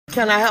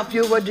Can I help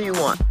you? What do you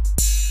want?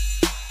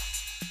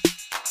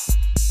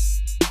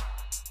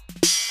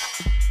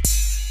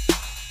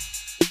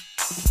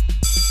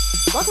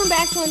 Welcome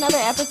back to another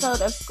episode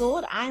of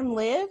Schooled. I'm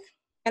Liv.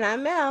 And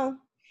I'm Mel.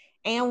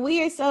 And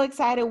we are so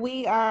excited.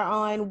 We are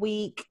on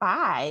week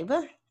 5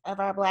 of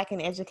our Black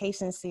in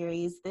Education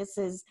series. This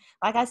is,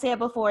 like I said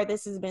before,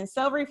 this has been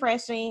so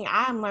refreshing.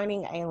 I'm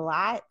learning a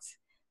lot.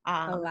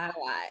 A lot.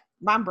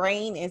 My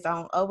brain is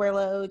on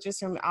overload just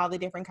from all the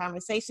different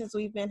conversations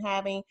we've been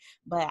having,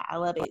 but I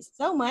love it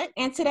so much.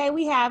 And today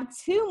we have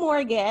 2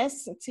 more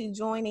guests to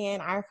join in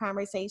our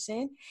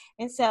conversation.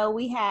 And so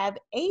we have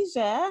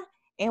Asia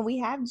and we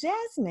have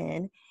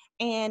Jazmin.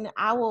 And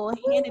I will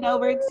hand it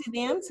over to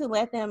them to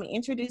let them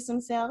introduce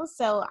themselves.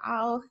 So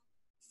I'll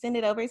send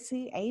it over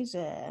to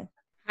Asia.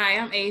 Hi,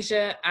 I'm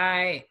Asia.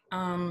 I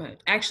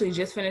actually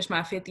just finished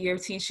my 5th year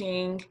of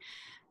teaching.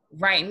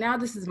 Right now,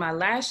 this is my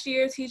last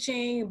year of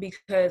teaching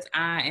because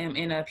I am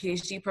in a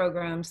PhD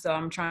program. So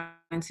I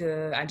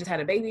just had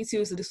a baby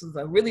too. So this was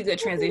a really good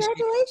transition.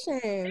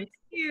 Congratulations. Thank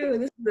you.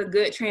 This is a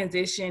good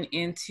transition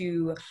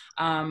into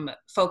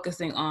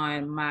focusing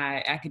on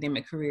my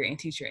academic career in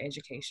teacher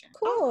education.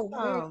 Cool.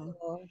 Awesome.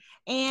 Cool.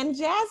 And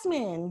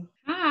Jazmin.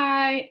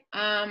 Hi,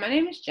 my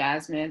name is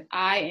Jazmin.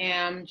 I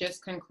am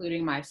just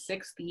concluding my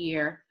 6th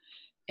year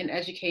in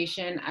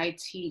education. I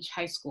teach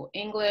high school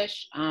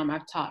English.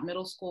 I've taught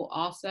middle school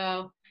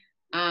also.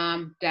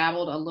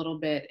 Dabbled a little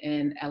bit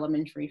in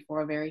elementary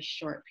for a very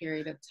short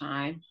period of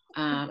time.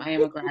 I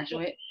am a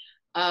graduate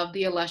of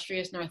the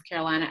illustrious North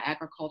Carolina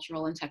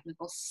Agricultural and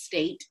Technical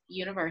State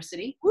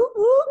University.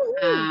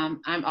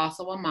 I'm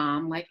also a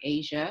mom like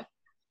Asia,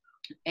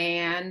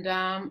 and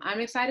I'm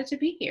excited to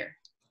be here.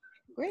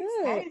 Great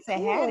to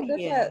have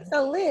you.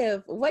 So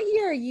Liv, what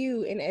year are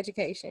you in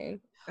education?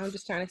 I'm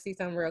just trying to see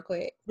something real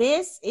quick.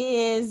 This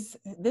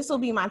will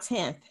be my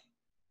 10th.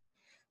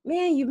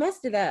 Man, you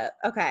messed it up.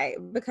 Okay,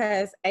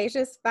 because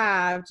Asia's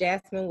 5,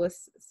 Jazmin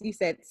was, you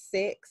said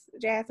 6,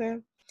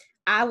 Jazmin.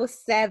 I was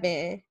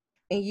 7,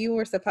 and you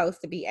were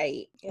supposed to be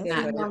 8.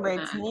 This is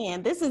number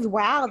 10. This is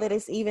wild that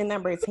it's even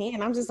number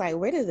 10. I'm just like,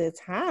 where did the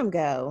time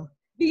go?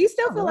 Do you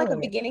still feel like a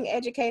beginning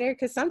educator?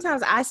 Because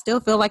sometimes I still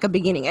feel like a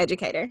beginning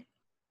educator.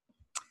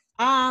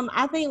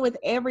 I think with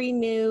every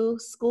new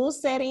school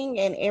setting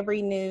and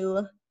every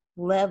new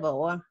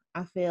level,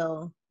 I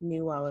feel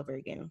new all over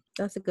again.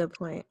 That's a good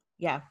point.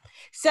 Yeah.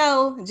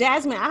 So,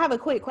 Jazmin, I have a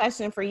quick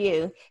question for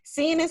you.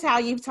 Seeing as how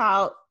you've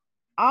taught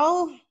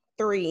all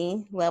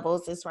 3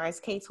 levels as far as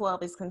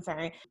K-12 is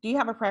concerned, do you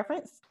have a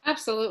preference?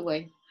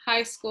 Absolutely.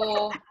 High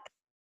school,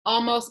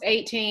 almost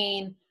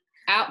 18,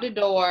 out the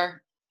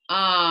door.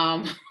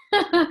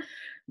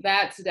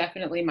 That's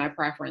definitely my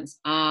preference.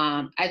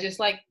 I just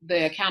like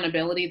the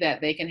accountability that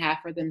they can have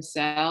for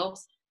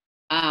themselves.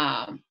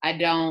 I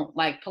don't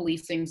like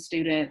policing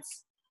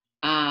students.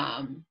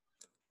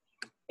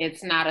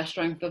 It's not a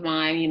strength of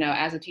mine. You know,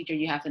 as a teacher,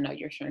 you have to know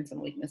your strengths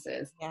and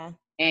weaknesses. Yeah.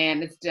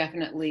 And it's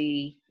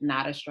definitely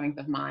not a strength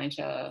of mine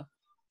to,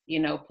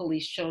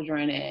 police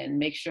children and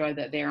make sure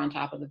that they're on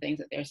top of the things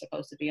that they're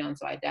supposed to be on.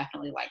 So I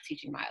definitely like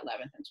teaching my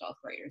 11th and 12th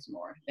graders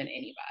more than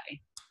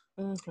anybody.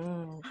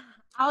 Mm-hmm.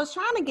 I was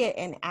trying to get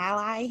an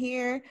ally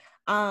here.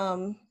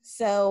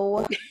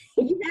 So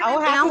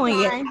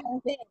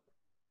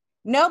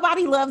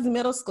nobody loves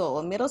middle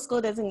school. Middle school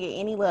doesn't get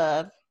any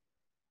love.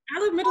 I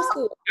love middle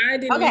school. I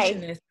didn't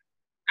mention this.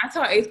 I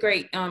taught 8th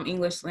grade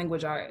English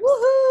language arts.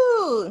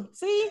 Woohoo!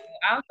 See?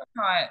 I also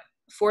taught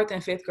 4th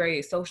and 5th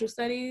grade social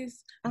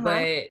studies,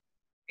 but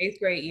 8th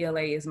grade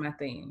ELA is my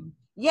thing.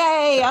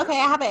 Yay! Okay,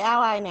 I have an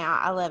ally now.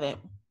 I love it.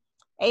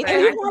 8th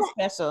grade is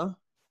special.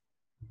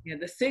 Yeah,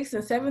 the 6th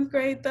and 7th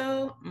grade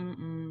though.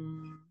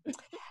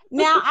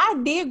 Now I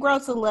did grow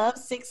to love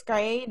 6th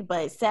grade,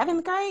 but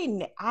 7th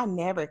grade, I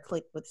never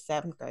clicked with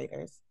 7th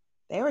graders.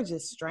 They were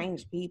just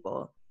strange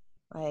people.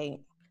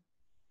 Like,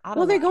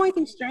 they're going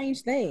through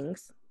strange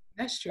things.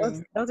 That's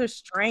true. Those are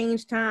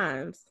strange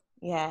times.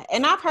 Yeah,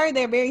 and I've heard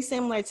they're very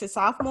similar to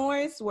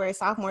sophomores, where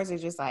sophomores are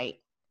just like,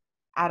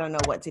 I don't know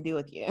what to do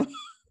with you.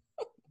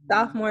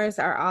 Sophomores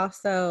are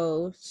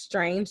also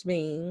strange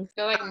beings.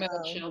 They're like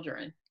middle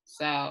children.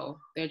 So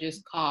they're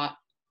just caught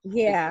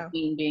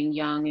being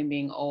young and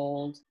being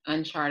old,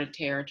 uncharted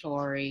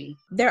territory.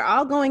 They're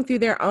all going through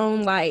their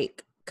own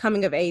like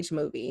coming of age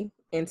movie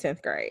in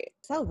 10th grade.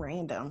 So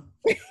random.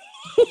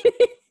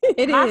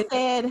 It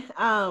is.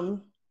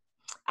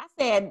 I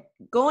said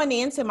going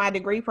into my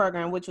degree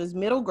program, which was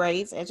middle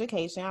grades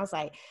education, I was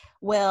like,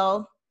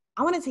 well,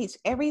 I want to teach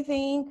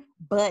everything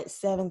but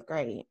 7th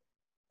grade.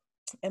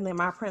 And then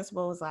my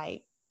principal was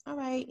like, all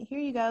right, here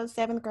you go,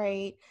 7th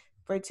grade.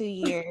 For 2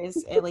 years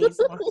at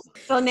least.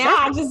 So now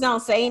I just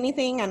don't say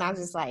anything, and I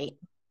just like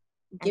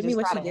give me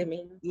what you give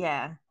me.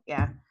 Yeah,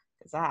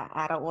 because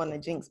I don't want to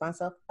jinx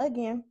myself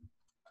again.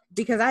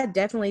 Because I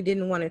definitely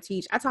didn't want to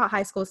teach. I taught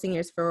high school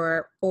seniors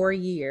for 4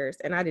 years,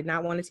 and I did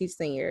not want to teach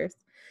seniors.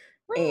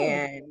 Really?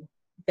 And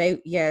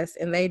they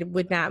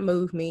would not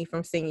move me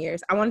from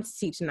seniors. I wanted to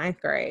teach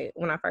 9th grade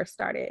when I first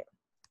started.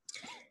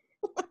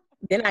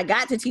 Then I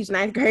got to teach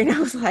 9th grade, and I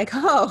was like,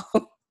 oh,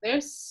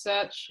 They're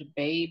such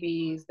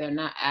babies. They're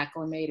not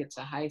acclimated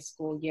to high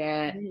school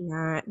yet. They're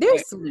not. They're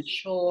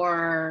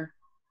mature.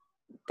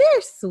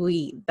 They're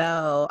sweet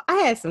though. I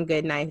had some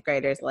good ninth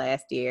graders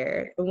last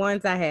year. The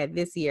ones I had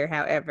this year,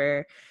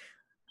 however,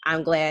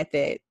 I'm glad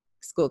that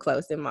school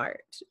closed in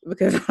March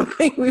because I don't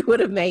think we would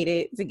have made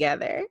it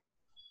together.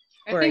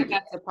 I think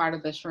that's a part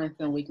of the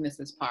strengths and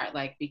weaknesses part.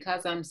 Like,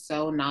 because I'm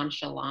so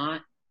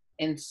nonchalant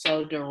and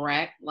so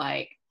direct,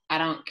 like, I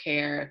don't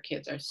care if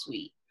kids are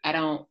sweet. I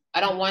don't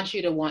want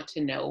you to want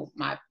to know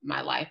my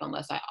life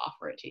unless I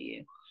offer it to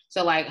you.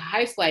 So like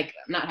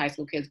not high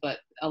school kids, but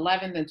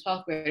 11th and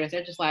 12th graders,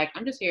 they're just like,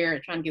 I'm just here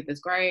trying to get this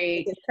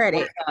grade. Get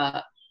credit.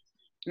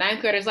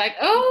 Ninth graders like,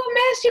 oh,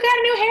 miss, you got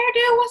a new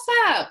hairdo. What's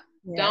up?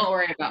 Yeah. Don't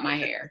worry about my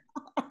hair.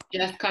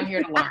 Just come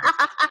here to learn.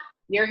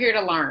 You're here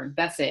to learn.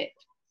 That's it.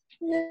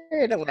 You're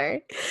here to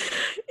learn.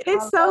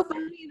 It's so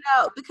funny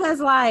though, because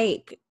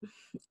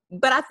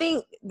but I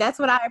think that's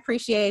what I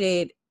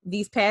appreciated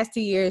these past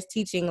 2 years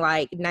teaching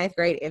like ninth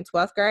grade and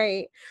 12th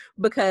grade,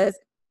 because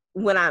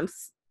when I'm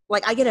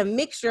like, I get a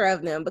mixture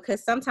of them,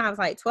 because sometimes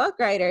like 12th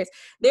graders,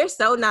 they're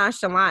so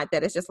nonchalant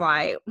that it's just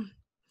like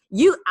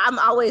I'm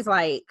always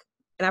like,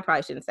 and I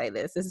probably shouldn't say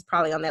this. This is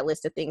probably on that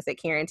list of things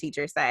that Karen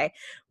teachers say,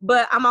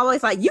 but I'm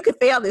always like, you could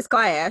fail this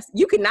class.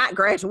 You could not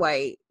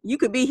graduate. You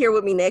could be here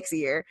with me next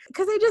year,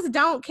 because they just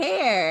don't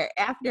care.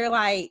 After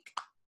like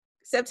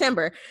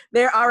September,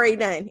 they're already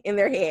done in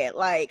their head.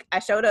 Like, I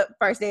showed up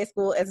first day of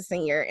school as a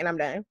senior and I'm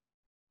done.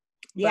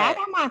 Yeah, I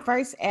got my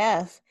first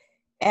F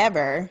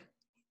ever.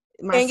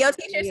 And your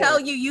teacher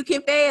told you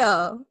can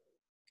fail.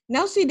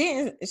 No, she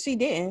didn't. She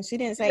didn't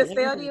say just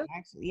failed you?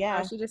 Actually. Yeah.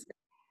 Oh, she just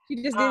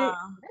did it.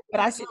 But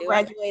I still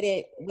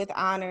graduated with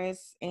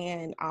honors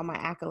and all my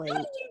accolades. How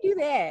did you do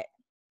that?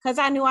 Because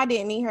I knew I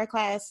didn't need her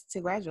class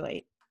to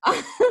graduate. All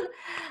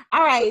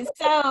right,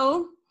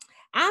 so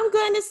I'm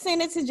going to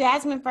send it to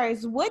Jazmin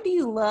first. What do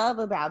you love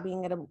about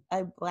being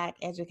a Black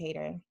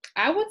educator?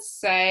 I would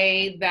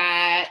say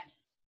that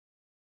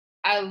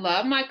I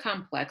love my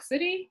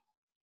complexity.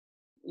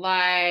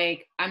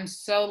 Like, I'm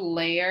so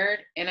layered,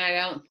 and I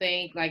don't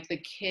think like the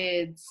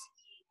kids,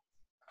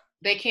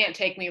 they can't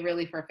take me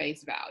really for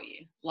face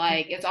value.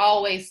 Like, it's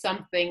always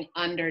something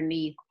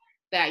underneath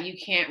that you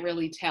can't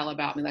really tell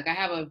about me. Like, I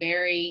have a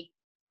very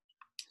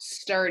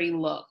sturdy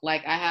look.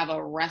 Like, I have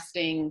a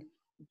resting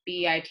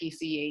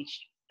bitch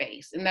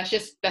face, and that's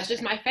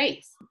just my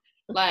face.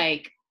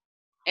 Like,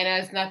 and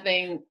there's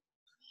nothing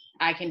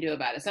I can do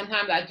about it.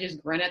 Sometimes I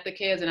just grin at the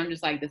kids and I'm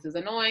just like, this is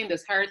annoying,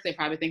 this hurts. They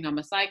probably think I'm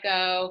a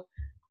psycho,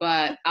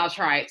 but I'll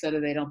try it so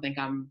that they don't think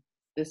I'm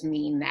this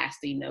mean,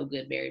 nasty, no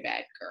good, very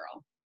bad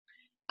girl.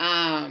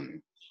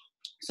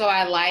 So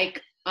I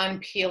like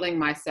unpeeling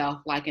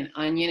myself like an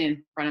onion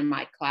in front of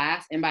my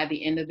class. And by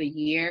the end of the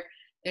year,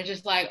 they're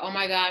just like, oh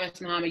my God,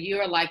 Ms. Muhammad, you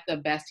are like the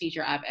best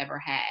teacher I've ever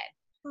had.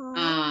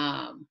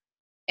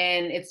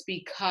 And it's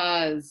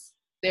because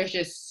there's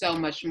just so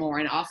much more.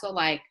 And also,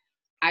 like,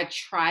 I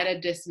try to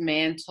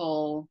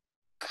dismantle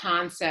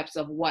concepts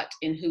of what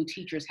and who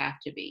teachers have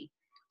to be.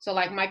 So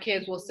like, my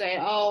kids will say,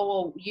 oh,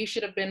 well, you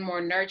should have been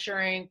more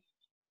nurturing.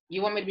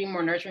 You want me to be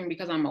more nurturing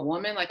because I'm a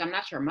woman? Like, I'm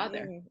not your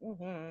mother.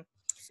 Mm-hmm.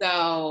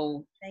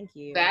 So thank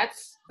you.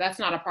 That's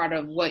not a part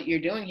of what you're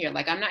doing here.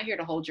 Like, I'm not here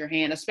to hold your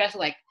hand, especially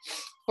like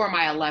for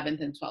my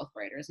 11th and 12th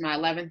graders. My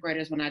 11th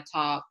graders, when I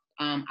taught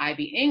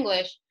IB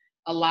English,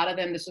 a lot of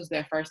them, this was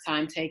their first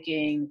time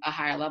taking a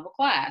higher level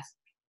class.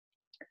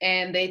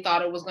 And they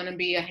thought it was going to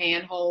be a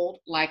handhold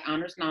like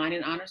Honors 9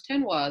 and Honors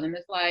 10 was. And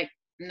it's like,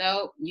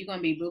 nope, you're going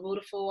to be boo-boo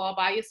the fool all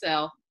by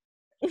yourself.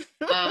 And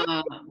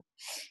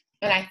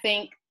I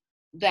think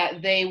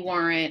that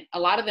a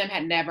lot of them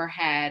had never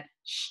had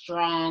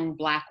strong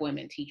Black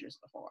women teachers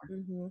before.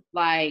 Mm-hmm.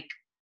 Like,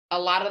 a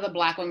lot of the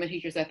Black women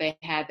teachers that they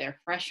had their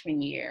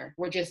freshman year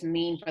were just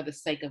mean for the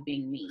sake of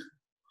being mean.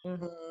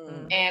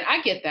 Mm-hmm. And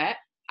I get that.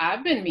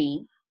 I've been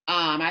mean.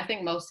 I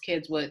think most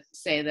kids would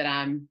say that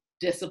I'm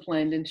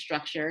disciplined and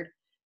structured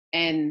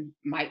and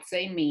might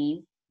say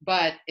mean,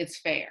 but it's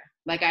fair.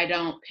 Like, I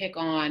don't pick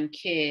on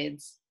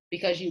kids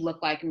because you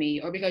look like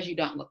me or because you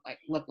don't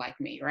look like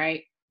me,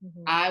 right?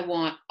 Mm-hmm. I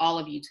want all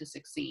of you to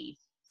succeed.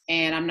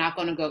 And I'm not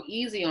going to go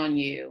easy on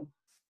you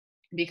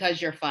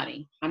because you're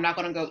funny. I'm not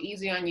going to go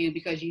easy on you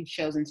because you've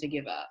chosen to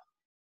give up.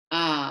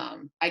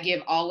 I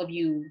give all of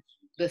you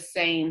the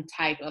same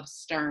type of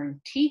stern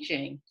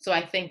teaching. So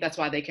I think that's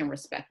why they can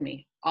respect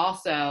me.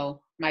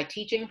 Also, my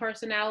teaching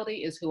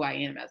personality is who I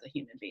am as a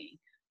human being.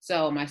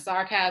 So my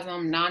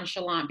sarcasm,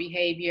 nonchalant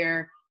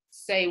behavior,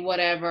 say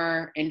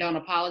whatever and don't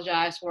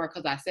apologize for it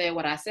because I said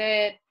what I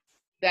said,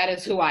 that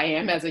is who I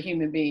am as a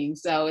human being.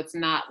 So it's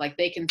not like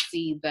they can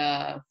see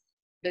the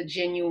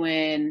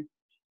genuine,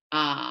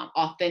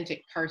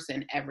 authentic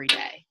person every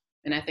day.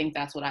 And I think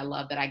that's what I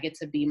love, that I get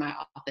to be my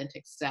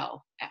authentic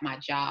self at my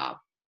job,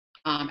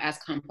 as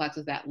complex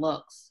as that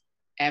looks,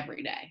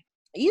 every day.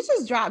 You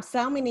just dropped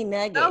so many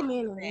nuggets.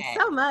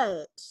 So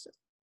much.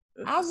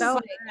 I was just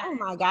like, oh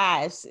my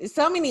gosh,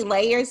 so many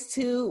layers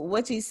to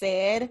what you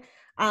said.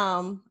 I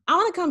want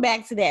to come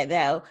back to that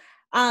though.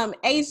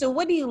 Asia,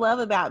 what do you love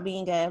about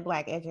being a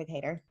Black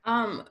educator?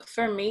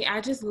 For me,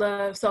 I just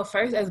love, so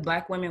first, as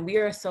Black women, we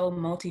are so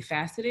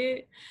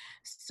multifaceted.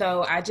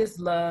 So I just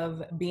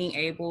love being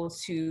able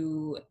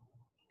to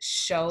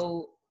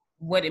show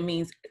what it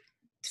means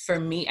for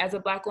me as a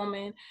Black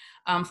woman,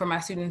 for my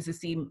students to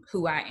see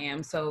who I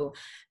am. So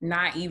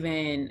not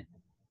even,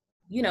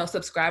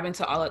 subscribing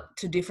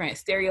to different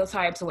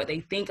stereotypes of what they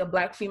think a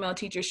Black female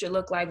teacher should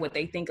look like, what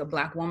they think a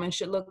Black woman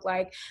should look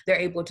like. They're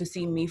able to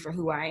see me for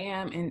who I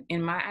am and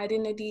in my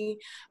identity.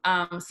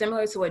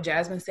 Similar to what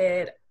Jazmin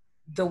said,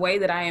 the way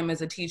that I am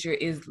as a teacher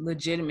is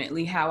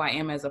legitimately how I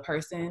am as a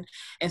person.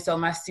 And so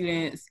my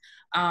students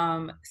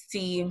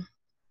see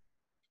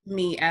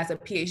me as a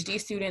PhD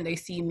student. They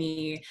see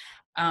me.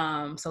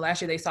 So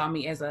last year they saw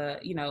me as a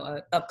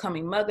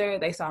upcoming mother.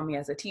 They saw me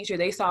as a teacher.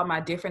 They saw my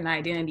different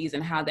identities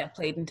and how that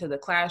played into the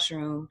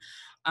classroom.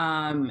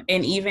 And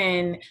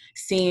even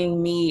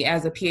seeing me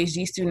as a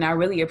PhD student, I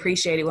really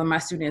appreciated when my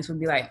students would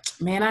be like,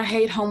 man, I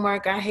hate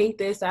homework. I hate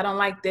this. I don't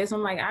like this.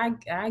 I'm like,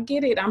 I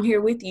get it. I'm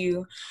here with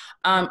you.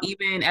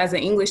 Even as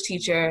an English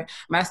teacher,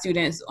 my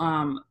students,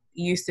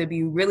 used to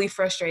be really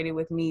frustrated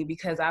with me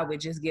because I would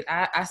just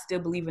I still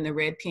believe in the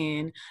red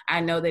pen. I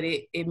know that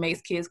it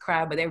makes kids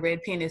cry, but that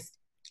red pen is,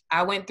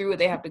 I went through it,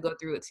 they have to go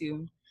through it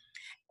too.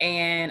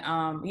 And,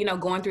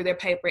 going through their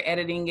paper,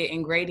 editing it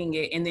and grading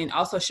it, and then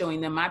also showing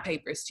them my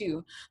papers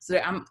too. So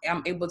that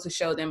I'm able to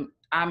show them,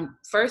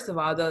 first of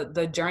all,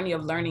 the journey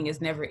of learning is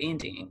never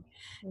ending.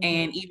 Mm-hmm.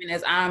 And even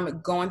as I'm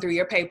going through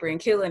your paper and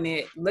killing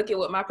it, look at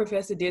what my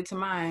professor did to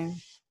mine.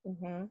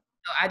 Mm-hmm.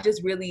 So I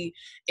just really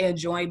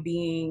enjoy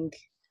being,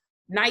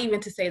 not even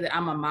to say that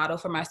I'm a model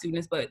for my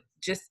students, but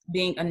just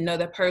being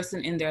another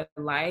person in their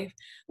life.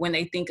 When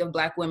they think of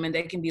Black women,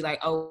 they can be like,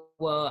 oh,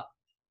 well,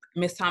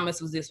 Miss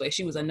Thomas was this way.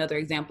 She was another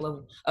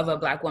example of a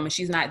Black woman.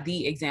 She's not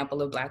the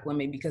example of Black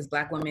women, because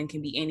Black women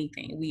can be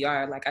anything. We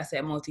are, like I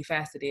said,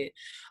 multifaceted.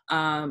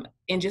 And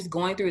just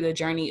going through the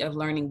journey of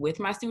learning with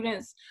my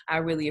students, I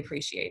really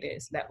appreciate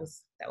it. So that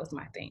was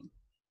my thing.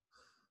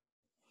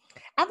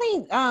 I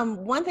think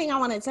one thing I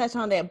want to touch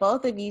on that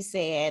both of you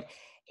said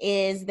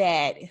is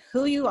that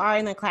who you are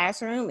in the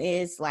classroom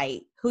is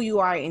like who you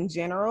are in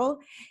general.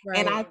 Right.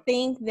 And I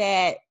think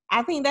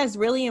that's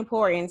really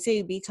important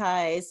too,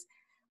 because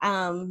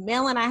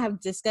Mel and I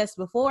have discussed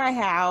before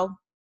how,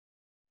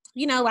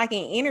 like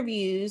in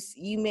interviews,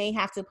 you may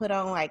have to put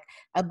on like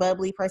a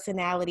bubbly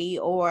personality,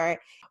 or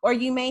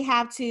you may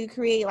have to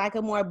create like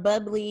a more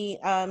bubbly,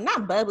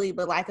 not bubbly,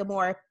 but like a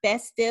more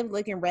festive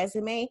looking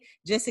resume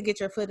just to get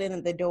your foot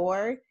in the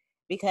door.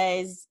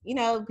 Because,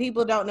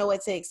 people don't know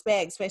what to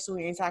expect, especially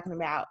when you're talking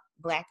about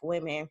Black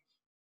women.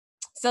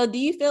 So do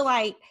you feel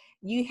like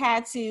you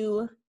had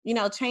to,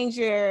 change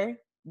your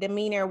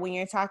demeanor when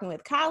you're talking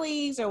with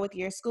colleagues or with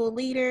your school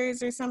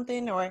leaders or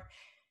something? Or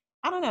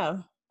I don't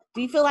know.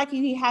 Do you feel like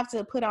you have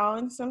to put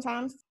on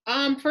sometimes?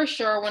 For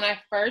sure. When I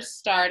first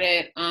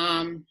started,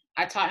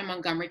 I taught in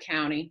Montgomery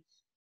County,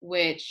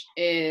 which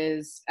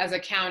is, as a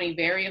county,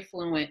 very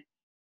affluent.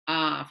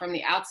 From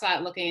the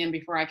outside looking in,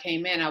 before I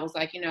came in, I was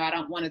like, I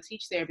don't want to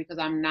teach there because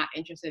I'm not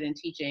interested in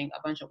teaching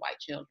a bunch of white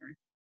children.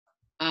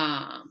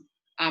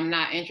 I'm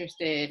not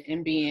interested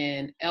in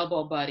being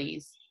elbow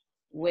buddies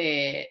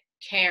with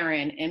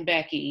Karen and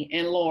Becky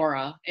and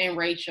Laura and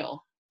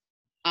Rachel.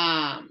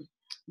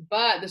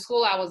 But the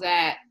school I was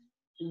at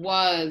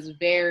was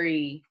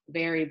very,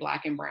 very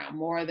Black and brown,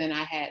 more than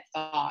I had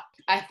thought.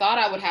 I thought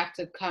I would have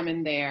to come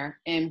in there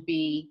and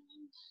be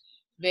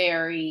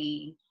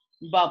very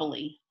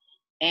bubbly.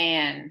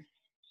 And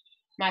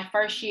my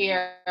first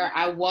year,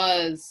 I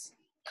was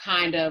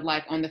kind of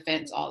like on the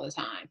fence all the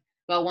time.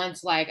 But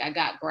once like I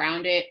got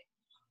grounded,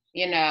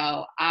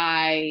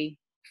 I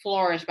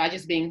flourished by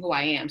just being who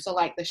I am. So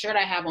like the shirt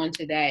I have on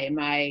today,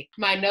 my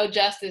No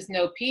Justice,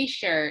 No Peace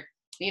shirt,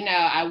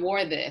 I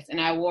wore this, and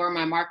I wore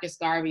my Marcus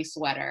Garvey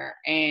sweater,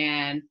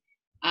 and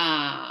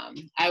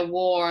I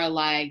wore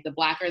like the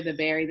blacker the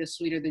berry, the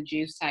sweeter the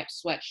juice type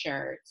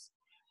sweatshirts.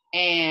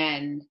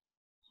 And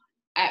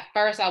at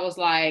first I was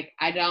like,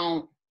 I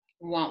don't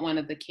want one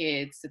of the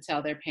kids to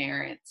tell their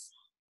parents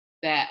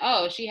that,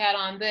 oh, she had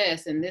on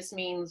this and this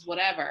means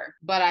whatever.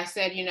 But I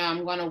said,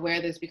 I'm going to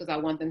wear this because I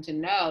want them to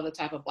know the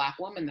type of Black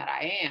woman that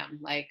I am.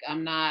 Like,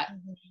 I'm not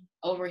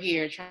over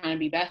here trying to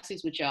be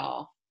besties with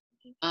y'all.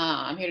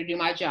 I'm here to do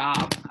my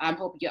job. I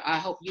hope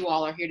you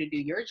all are here to do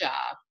your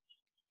job.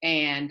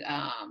 And,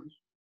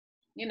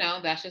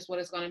 that's just what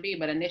it's going to be.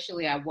 But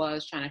initially I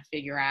was trying to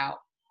figure out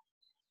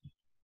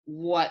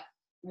what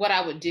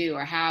I would do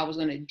or how I was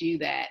going to do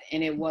that.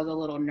 And it was a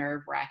little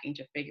nerve-wracking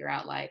to figure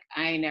out, like,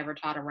 I ain't never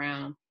taught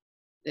around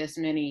this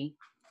many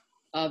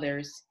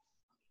others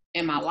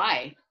in my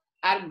life.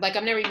 I've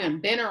never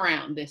even been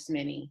around this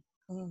many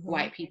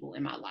white people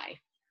in my life.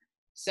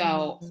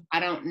 So I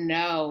don't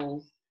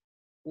know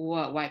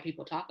what white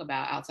people talk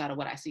about outside of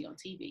what I see on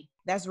TV.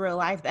 That's real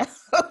life.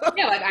 That's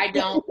yeah, like I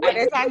don't. What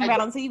they're talking about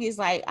on TV is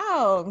like,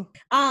 oh,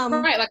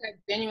 right. Like I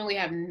genuinely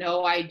have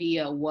no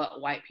idea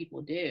what white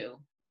people do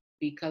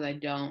because I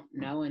don't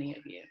know any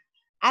of you.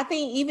 I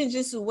think even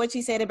just what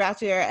you said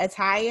about your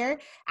attire,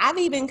 I've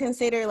even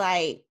considered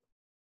like,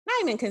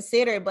 not even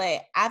consider,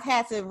 but I've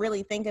had to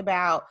really think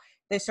about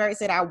the shirts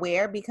that I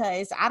wear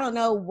because I don't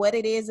know what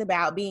it is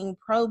about being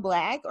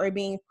pro-Black or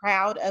being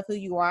proud of who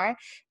you are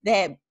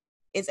that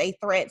is a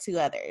threat to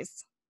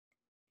others.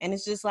 And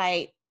it's just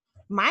like,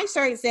 my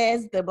shirt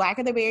says the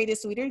blacker the berry, the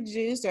sweeter the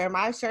juice, or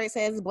my shirt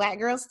says Black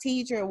girls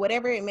teach, or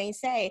whatever it may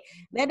say.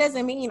 That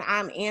doesn't mean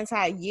I'm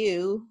anti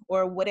you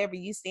or whatever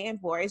you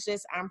stand for. It's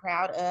just I'm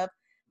proud of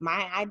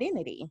my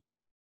identity.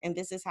 And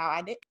this is how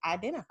I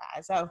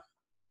identify. So,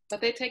 but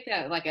they take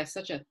that like as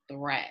such a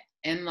threat.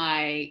 And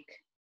like,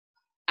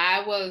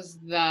 I was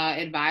the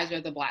advisor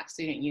of the Black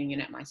Student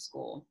Union at my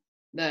school.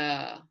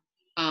 The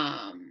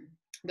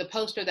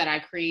poster that I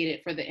created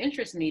for the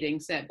interest meeting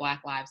said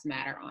Black Lives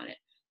Matter on it.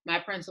 My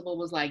principal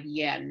was like,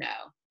 yeah, no,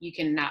 you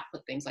cannot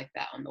put things like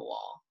that on the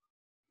wall.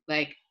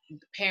 Like,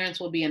 parents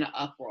will be in an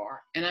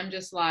uproar. And I'm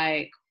just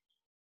like,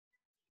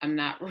 I'm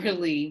not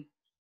really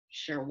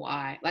sure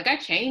why. Like, I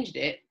changed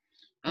it.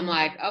 I'm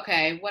like,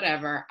 okay,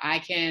 whatever. I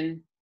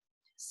can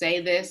say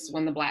this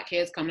when the Black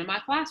kids come to my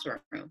classroom,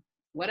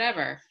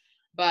 whatever.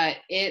 But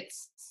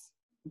it's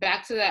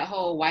back to that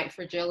whole white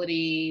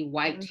fragility,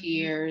 white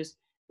tears.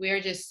 We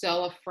are just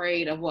so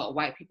afraid of what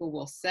white people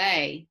will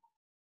say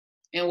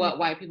and what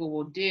white people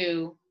will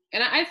do.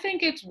 And I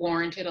think it's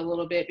warranted a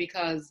little bit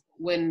because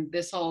when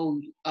this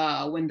whole,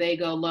 when they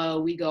go low,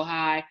 we go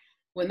high.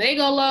 When they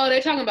go low,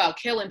 they're talking about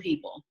killing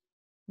people.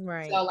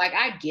 Right. So like,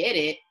 I get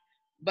it.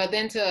 But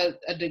then to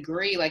a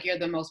degree, like, you're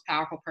the most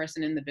powerful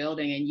person in the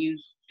building and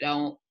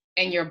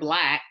you're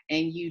Black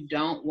and you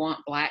don't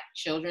want Black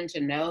children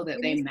to know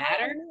that they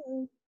matter.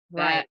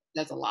 Right.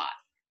 That's a lot.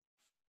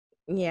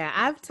 Yeah,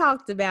 I've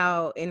talked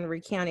about and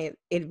recounted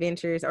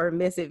adventures or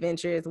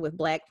misadventures with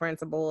Black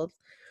principals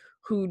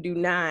who do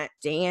not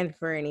stand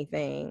for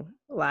anything.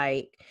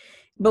 Like,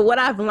 but what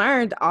I've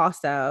learned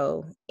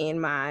also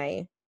in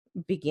my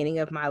beginning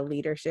of my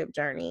leadership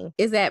journey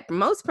is that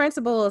most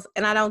principals,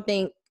 and I don't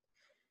think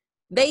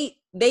they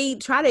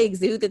try to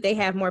exude that they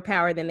have more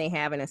power than they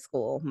have in a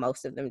school.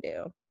 Most of them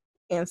do.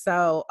 And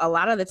so a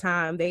lot of the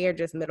time they are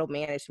just middle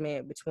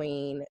management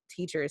between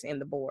teachers and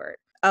the board.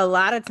 A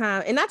lot of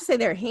time, and not to say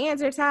their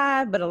hands are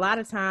tied, but a lot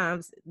of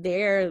times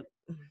they're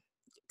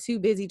too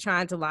busy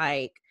trying to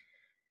like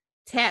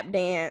tap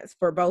dance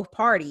for both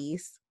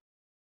parties,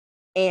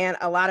 and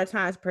a lot of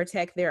times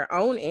protect their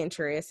own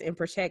interests and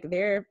protect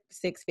their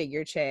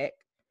six-figure check,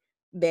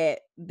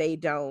 that they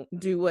don't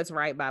do what's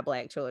right by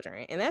Black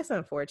children. And that's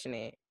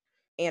unfortunate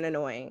and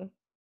annoying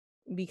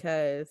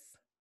because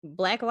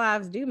Black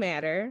lives do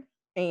matter.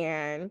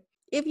 And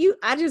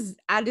I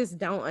just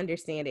don't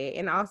understand it.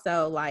 And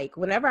also, like,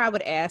 whenever I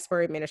would ask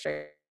for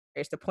administrators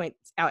to point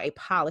out a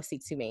policy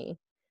to me,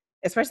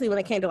 especially when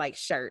it came to like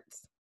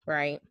shirts,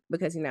 right?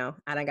 Because, I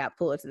done got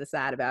pulled to the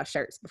side about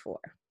shirts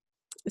before.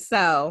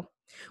 So,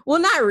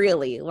 well, not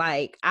really.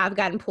 Like, I've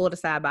gotten pulled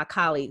aside by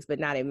colleagues, but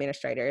not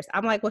administrators.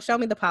 I'm like, well, show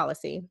me the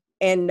policy.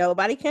 And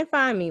nobody can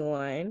find me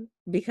one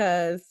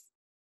because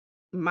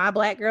my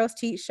Black Girls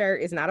Teach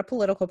shirt is not a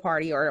political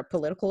party or a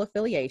political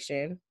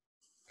affiliation.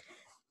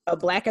 A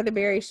Black of the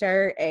Berry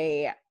shirt,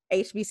 a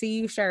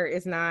HBCU shirt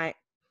is not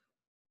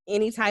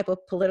any type of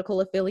political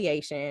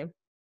affiliation.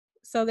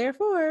 So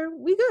therefore,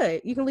 we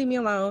good. You can leave me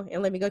alone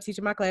and let me go teach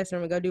in my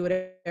classroom and go do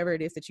whatever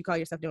it is that you call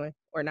yourself doing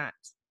or not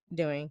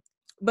doing.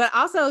 But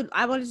also,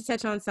 I wanted to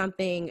touch on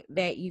something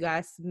that you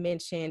guys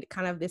mentioned,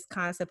 kind of this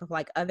concept of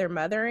like other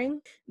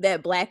mothering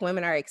that Black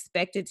women are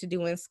expected to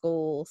do in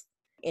schools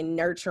and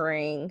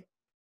nurturing,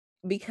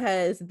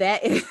 because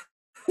that is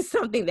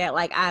something that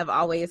like I've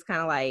always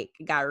kind of like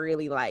got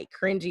really like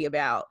cringy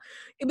about,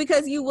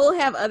 because you will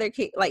have other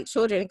like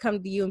children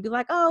come to you and be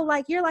like, oh,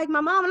 like you're like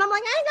my mom, and I'm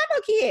like, I ain't got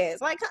no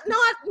kids. Like, no,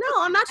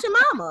 I'm not your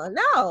mama.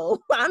 No,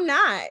 I'm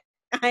not.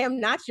 I am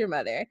not your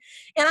mother.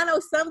 And I know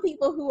some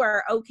people who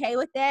are okay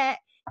with that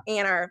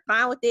and are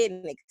fine with it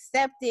and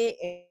accept it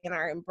and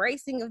are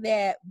embracing of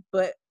that,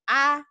 but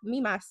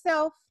me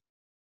myself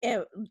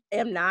am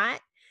not.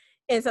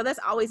 And so that's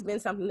always been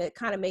something that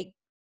kind of make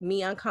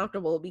me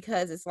uncomfortable,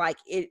 because it's like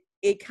it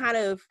kind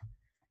of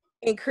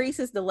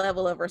increases the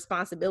level of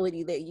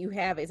responsibility that you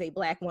have as a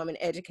Black woman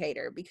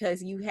educator,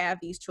 because you have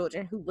these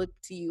children who look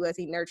to you as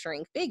a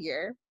nurturing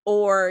figure,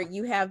 or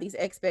you have these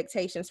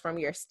expectations from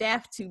your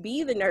staff to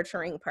be the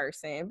nurturing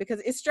person, because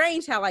it's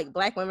strange how like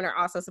Black women are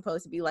also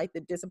supposed to be like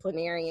the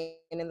disciplinarian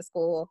in the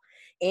school,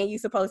 and you're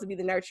supposed to be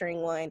the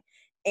nurturing one.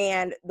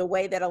 And the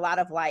way that a lot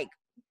of like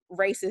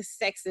racist,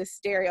 sexist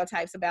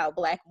stereotypes about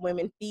Black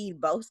women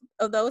feed both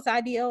of those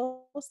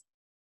ideals.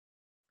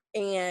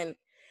 And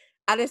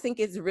I just think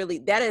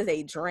that is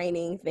a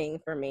draining thing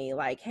for me.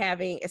 Like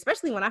having,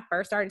 especially when I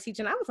first started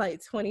teaching, I was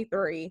like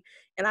 23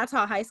 and I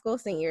taught high school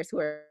seniors who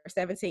are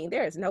 17.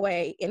 There is no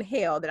way in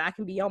hell that I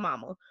can be your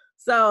mama.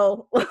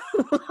 So like,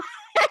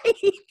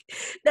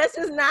 that's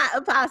just not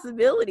a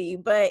possibility.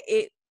 But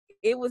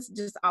it was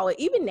just always,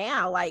 even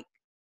now, like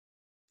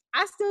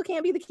I still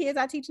can't be the kids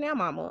I teach now,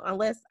 mama,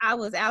 unless I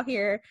was out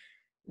here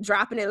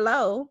dropping it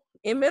low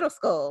in middle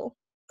school.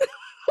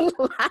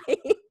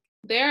 Like,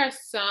 there are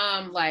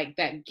some like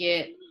that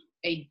get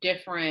a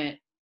different,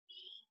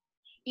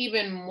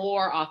 even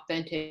more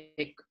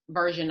authentic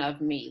version of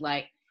me.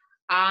 Like,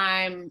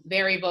 I'm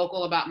very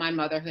vocal about my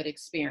motherhood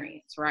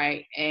experience,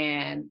 right?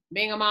 And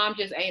being a mom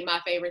just ain't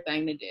my favorite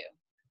thing to do.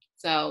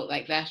 So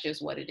like, that's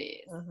just what it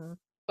is. Mm-hmm.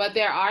 But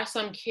there are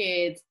some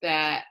kids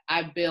that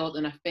I build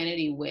an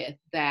affinity with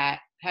that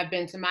have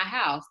been to my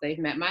house. They've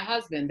met my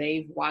husband.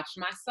 They've watched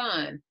my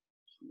son.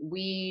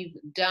 We've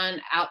done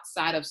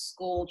outside of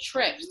school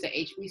trips to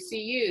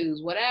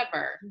HBCUs,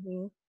 whatever.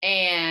 Mm-hmm.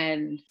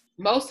 And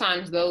most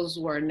times those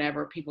were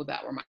never people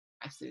that were my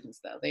students,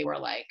 though. They were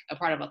like a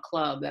part of a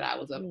club that I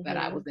was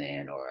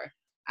in, or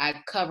I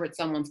covered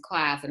someone's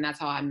class and that's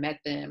how I met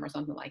them or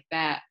something like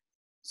that.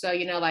 So,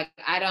 you know, like,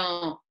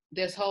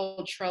 this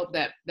whole trope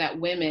that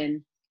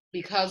women,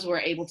 because we're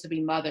able to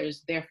be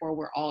mothers, therefore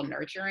we're all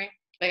nurturing.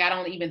 Like, I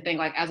don't even think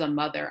like as a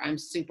mother, I'm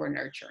super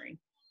nurturing.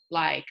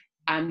 Like,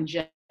 I'm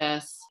just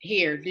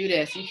here, do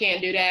this. You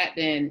can't do that,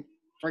 then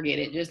forget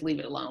it. Just leave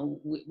it alone.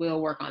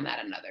 We'll work on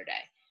that another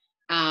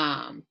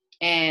day.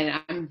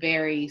 And I'm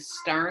very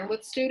stern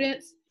with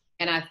students.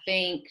 And I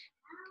think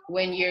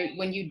when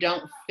you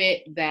don't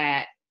fit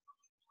that,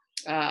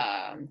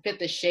 fit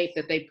the shape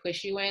that they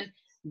push you in,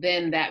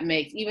 then that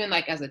makes, even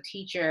like as a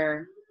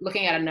teacher,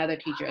 looking at another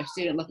teacher, a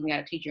student looking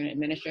at a teacher, an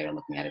administrator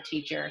looking at a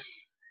teacher,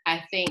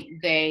 I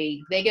think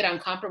they get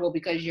uncomfortable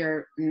because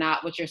you're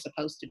not what you're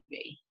supposed to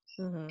be.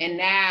 Mm-hmm. And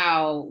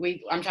now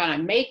I'm trying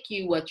to make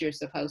you what you're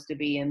supposed to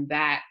be. And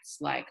that's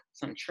like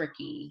some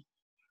tricky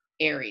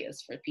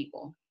areas for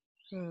people.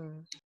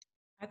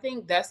 I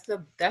think that's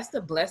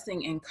the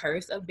blessing and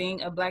curse of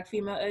being a Black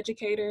female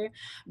educator,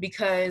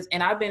 because,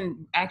 and I've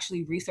been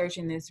actually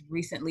researching this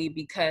recently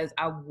because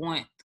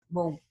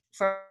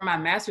for my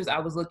master's, I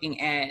was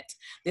looking at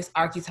this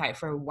archetype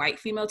for white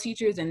female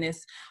teachers and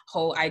this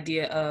whole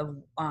idea of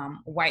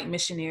white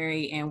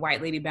missionary and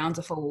white lady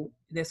bountiful,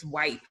 this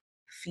white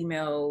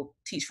female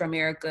Teach for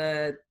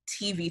America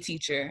TV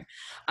teacher.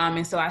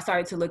 And so I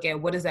started to look at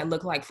what does that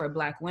look like for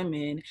Black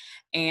women.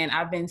 And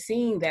I've been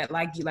seeing that,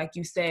 like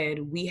you said,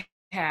 we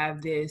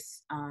have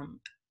this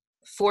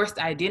forced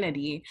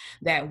identity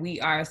that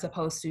we are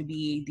supposed to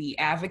be the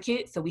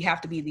advocate. So we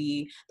have to be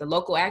the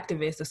local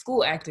activist, the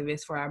school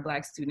activist for our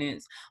Black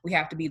students. We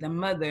have to be the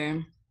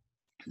mother,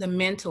 the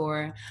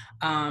mentor,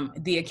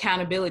 the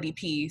accountability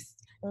piece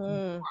for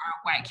our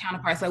white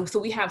counterparts. So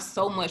we have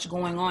so much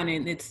going on,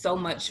 and it's so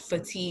much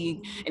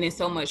fatigue and it's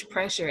so much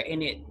pressure,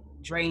 and it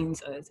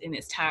drains us and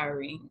it's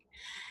tiring.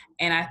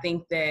 And I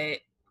think that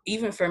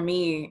even for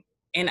me,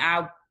 and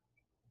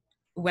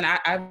when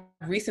I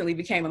recently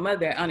became a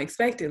mother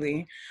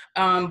unexpectedly,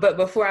 but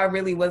before I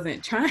really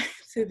wasn't trying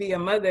to be a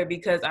mother,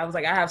 because I was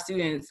like, I have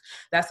students,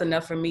 that's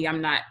enough for me.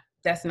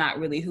 That's not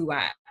really who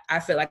I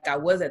feel like I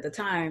was at the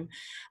time.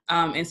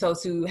 And so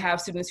to have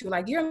students who are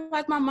like, you're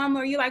like my mama,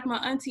 or you're like my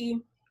auntie,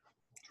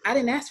 I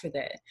didn't ask for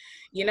that,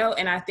 you know?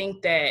 And I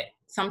think that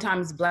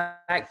sometimes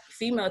Black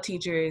female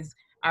teachers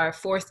are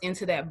forced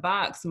into that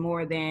box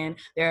more than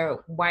their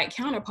white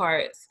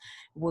counterparts,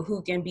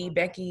 who can be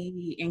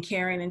Becky and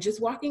Karen and just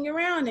walking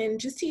around and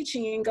just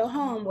teaching and go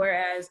home.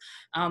 Whereas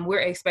we're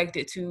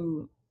expected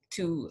to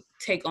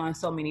take on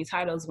so many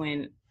titles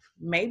when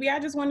maybe I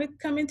just want to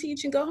come and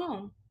teach and go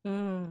home.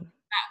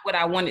 Not what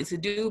I wanted to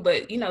do,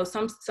 but you know,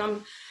 some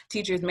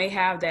teachers may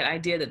have that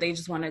idea that they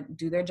just want to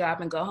do their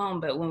job and go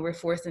home. But when we're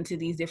forced into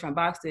these different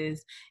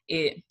boxes,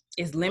 it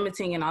is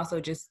limiting and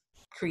also just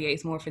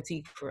creates more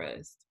fatigue for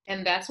us.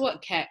 And that's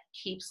what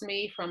keeps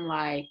me from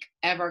like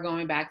ever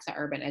going back to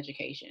urban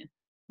education.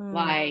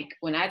 Like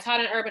when I taught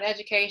in urban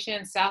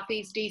education,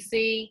 Southeast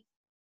DC,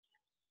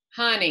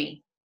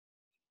 honey,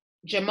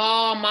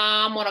 Jamal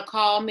mom want to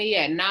call me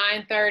at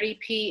 9:30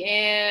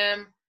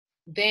 p.m.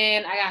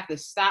 Then I got to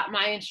stop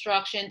my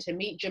instruction to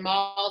meet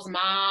Jamal's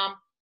mom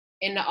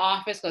in the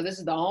office because this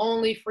is the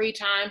only free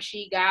time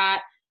she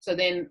got. So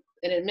then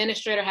an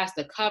administrator has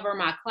to cover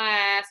my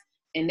class,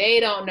 and they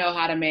don't know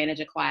how to manage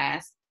a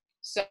class.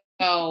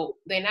 So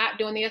they're not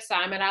doing the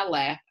assignment. I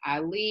left. I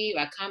leave.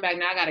 I come back.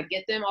 Now I got to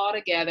get them all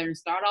together and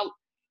start all.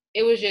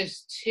 It was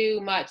just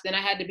too much. Then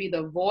I had to be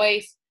the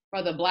voice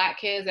for the Black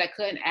kids that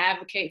couldn't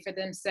advocate for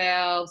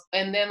themselves.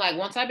 And then like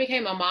once I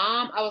became a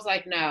mom, I was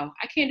like, no,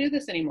 I can't do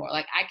this anymore.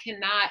 Like I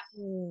cannot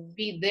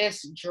be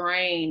this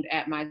drained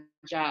at my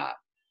job.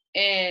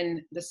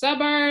 In the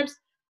suburbs,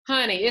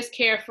 honey, it's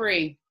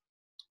carefree.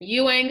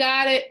 You ain't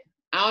got it.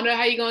 I don't know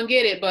how you're going to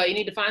get it, but you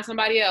need to find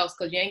somebody else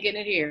because you ain't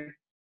getting it here.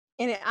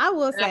 And I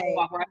will say,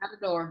 walk right out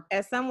the door.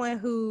 As someone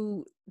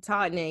who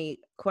taught in a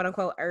quote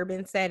unquote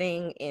urban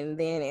setting and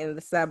then in the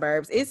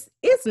suburbs, it's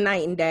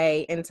night and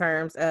day in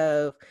terms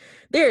of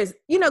there's,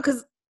 you know,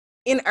 because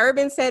in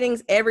urban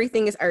settings,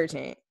 everything is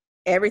urgent.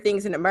 Everything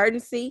is an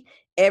emergency.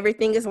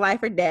 Everything is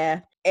life or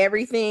death.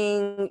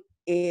 Everything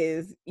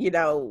is, you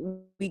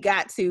know, we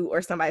got to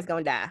or somebody's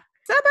going to die.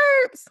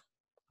 Suburbs,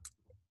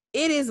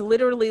 it is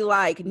literally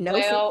like no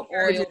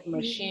well-oiled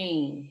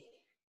machine.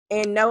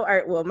 And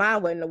well,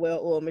 mine wasn't a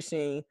well-oiled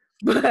machine,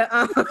 But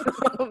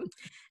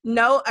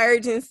no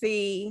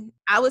urgency.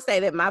 I would say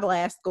that my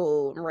last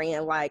school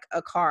ran like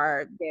a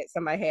car that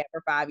somebody had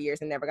for 5 years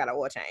and never got an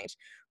oil change.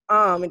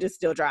 And just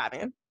still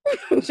driving.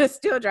 Just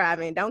still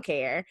driving, don't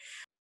care.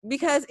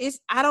 Because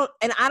I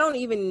don't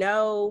even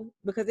know,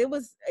 because it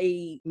was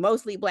a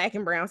mostly Black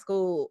and brown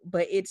school,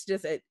 but it's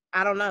just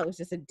I don't know, it's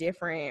just a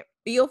different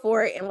feel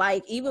for it. And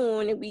like, even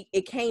when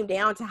it came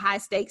down to high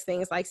stakes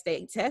things like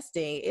state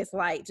testing, it's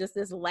like just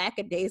this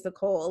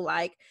lackadaisical,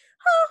 like,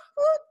 well,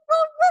 we'll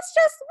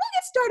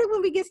get started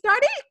when we get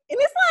started. And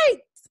it's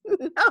like,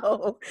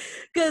 no,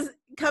 because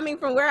coming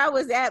from where I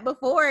was at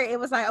before, it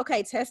was like,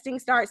 okay, testing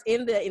starts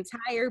in the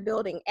entire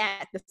building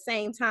at the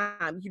same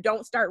time. You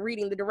don't start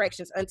reading the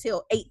directions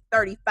until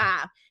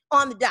 8:35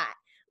 on the dot.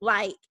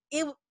 Like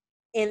it,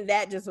 and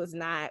that just was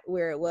not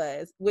where it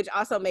was, which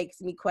also makes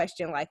me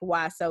question like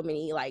why so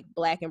many like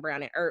Black and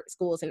brown and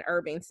schools in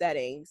urban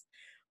settings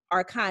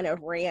are kind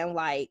of ran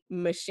like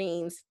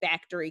machines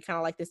factory, kind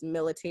of like this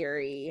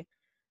military,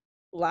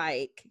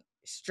 like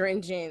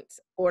stringent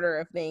order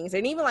of things.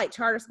 And even like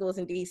charter schools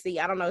in DC,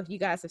 I don't know if you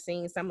guys have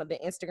seen some of the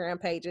Instagram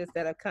pages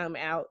that have come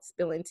out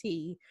spilling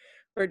tea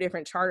for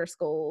different charter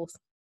schools.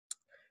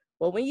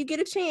 Well, when you get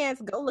a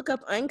chance, go look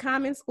up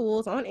uncommon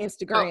schools on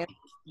Instagram.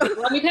 Oh,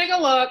 let me take a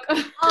look.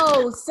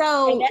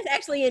 So and that's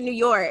actually in New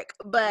York,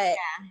 but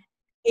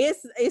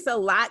it's a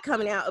lot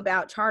coming out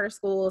about charter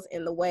schools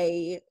and the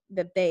way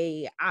that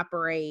they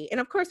operate. And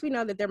of course, we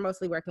know that they're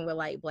mostly working with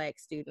like Black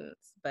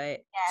students,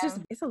 but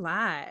it's a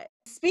lot.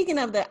 Speaking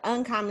of the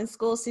uncommon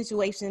school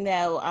situation,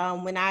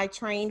 though, when I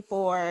trained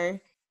for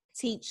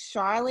Teach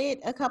Charlotte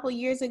a couple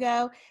years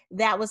ago,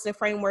 that was the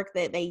framework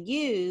that they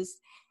used.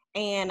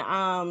 And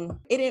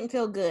it didn't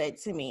feel good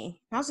to me.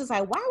 I was just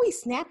like, why are we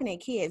snapping at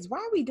kids? Why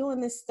are we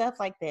doing this stuff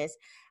like this?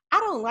 I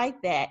don't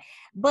like that.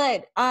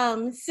 But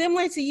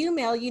similar to you,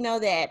 Mel, you know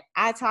that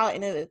I taught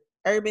in an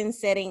urban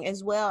setting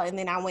as well. And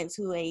then I went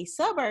to a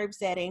suburb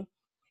setting.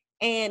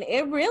 And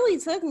it really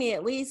took me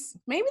at least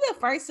maybe the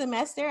first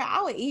semester.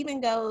 I would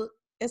even go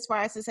as far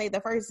as to say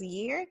the first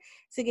year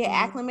to get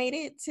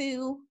acclimated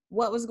to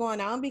what was going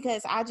on,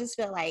 because I just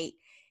felt like,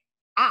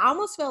 I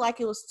almost felt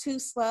like it was too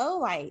slow.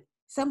 Like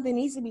something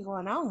needs to be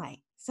going on. Like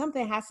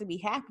something has to be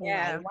happening.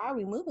 Yeah. Like, why are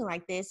we moving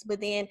like this?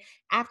 But then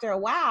after a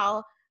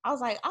while, I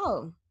was like,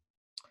 oh,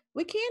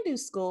 we can do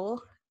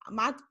school.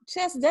 My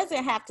chest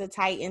doesn't have to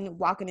tighten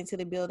walking into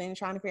the building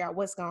trying to figure out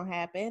what's going to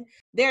happen.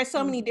 There are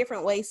so many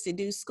different ways to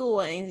do school,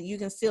 and you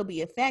can still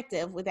be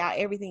effective without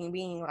everything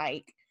being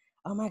like,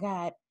 oh my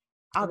God,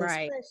 all this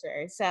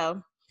pressure.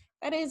 So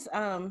that is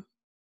a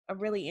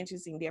really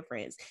interesting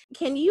difference.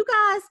 Can you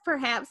guys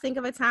perhaps think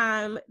of a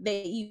time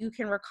that you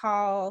can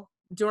recall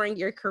during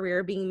your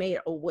career being made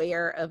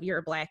aware of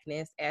your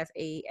Blackness as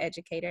a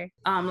educator?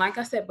 Like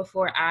I said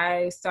before,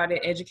 I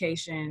started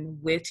education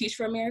with Teach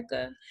for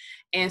America.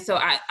 And so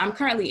I'm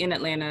currently in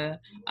Atlanta.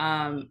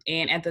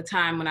 And at the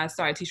time when I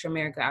started Teach for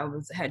America, I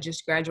had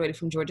just graduated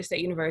from Georgia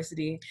State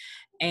University.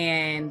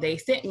 And they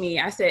sent me,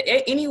 I said,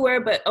 anywhere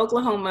but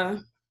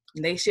Oklahoma.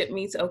 They shipped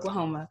me to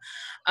Oklahoma.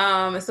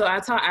 So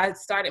I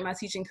started my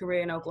teaching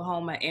career in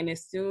Oklahoma. And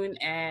as soon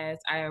as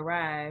I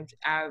arrived,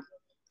 I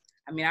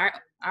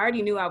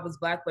already knew I was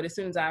Black, but as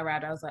soon as I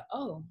arrived, I was like,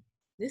 oh,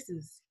 this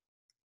is,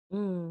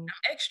 I'm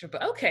extra,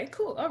 but okay,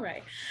 cool. All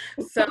right.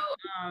 So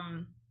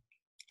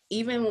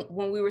even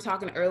when we were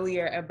talking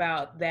earlier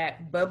about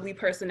that bubbly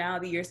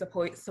personality you're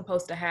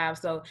supposed to have,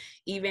 so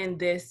even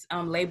this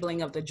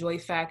labeling of the joy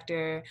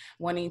factor,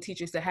 wanting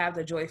teachers to have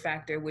the joy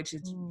factor, which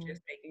is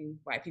just making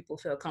white people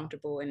feel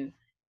comfortable, and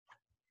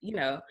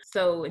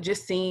so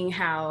just seeing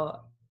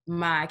how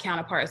my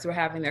counterparts were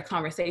having their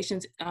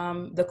conversations,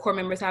 the core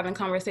members having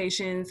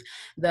conversations,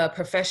 the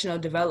professional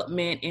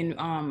development in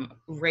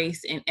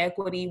race and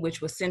equity,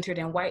 which was centered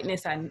in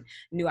whiteness. I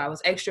knew I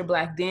was extra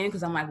Black then,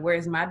 because I'm like,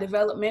 where's my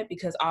development?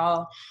 Because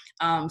all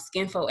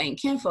skinfolk ain't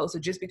kinfolk. So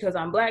just because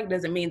I'm Black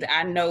doesn't mean that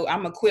I know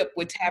I'm equipped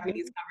with having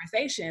these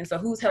conversations. So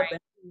who's helping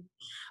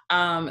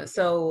me?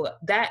 So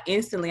that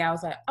instantly I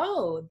was like,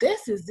 oh,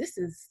 this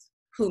is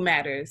who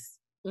matters.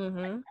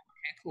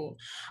 Okay, cool.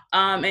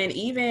 And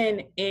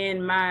even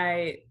in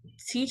my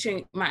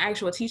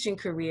actual teaching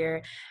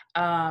career,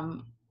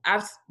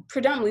 I've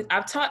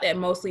taught at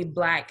mostly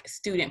Black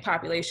student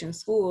population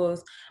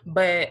schools,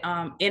 but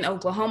in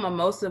Oklahoma,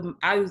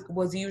 I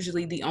was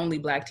usually the only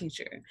Black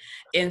teacher.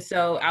 And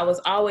so I was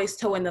always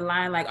towing the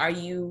line, like, are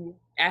you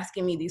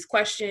asking me these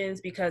questions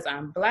because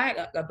I'm Black,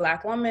 a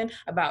Black woman,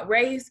 about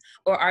race,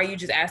 or are you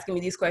just asking me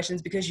these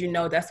questions because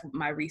that's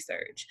my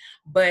research?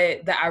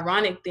 But the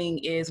ironic thing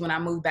is, when I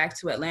moved back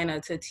to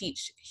Atlanta to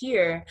teach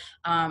here,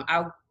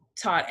 I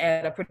taught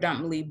at a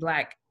predominantly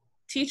Black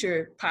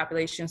teacher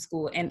population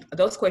school, and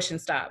those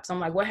questions stopped. So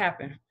I'm like, what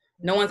happened?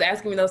 No one's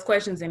asking me those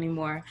questions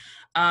anymore.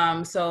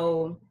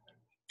 So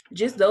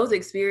just those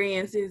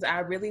experiences, I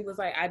really was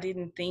like, I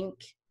didn't think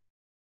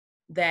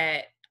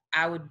that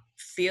I would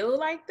feel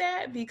like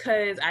that,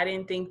 because I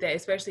didn't think that,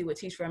 especially with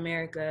Teach for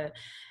America,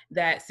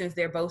 that since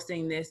they're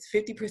boasting this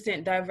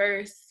 50%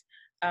 diverse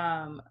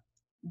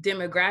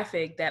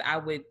demographic, that I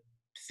would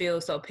feel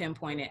so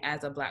pinpointed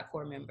as a Black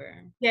core member.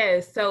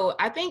 Yes, so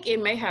I think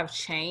it may have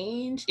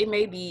changed. It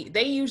may be,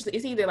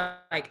 it's either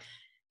like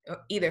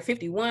either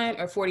 51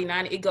 or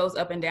 49. It goes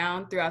up and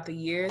down throughout the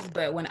years.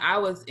 But when I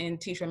was in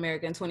Teach for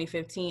America in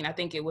 2015, I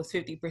think it was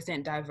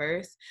 50%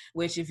 diverse,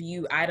 which if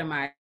you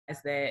itemize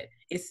that,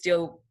 it's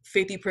still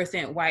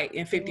 50% white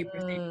and 50%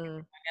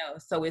 everyone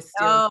else. So it's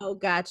still,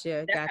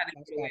 Gotcha. That's how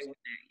they get away with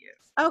that, yes.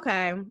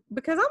 Okay,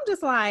 because I'm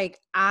just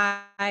like,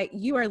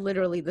 you are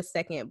literally the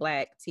second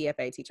Black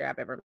TFA teacher I've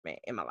ever met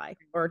in my life,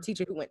 or a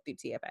teacher who went through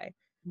TFA.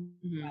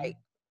 Like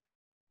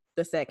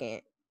the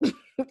second,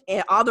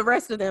 and all the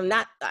rest of them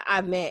not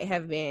I've met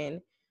have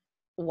been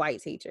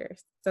white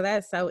teachers. So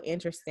that's so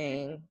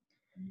interesting.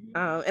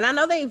 And I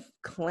know they've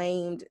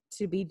claimed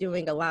to be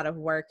doing a lot of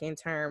work in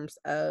terms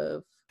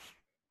of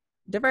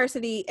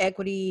diversity,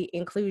 equity,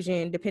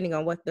 inclusion, depending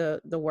on what the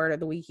word of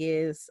the week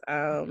is.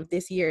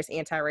 This year's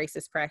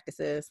anti-racist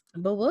practices,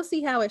 but we'll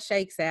see how it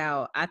shakes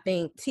out. I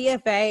think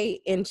TFA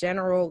in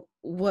general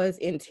was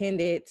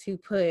intended to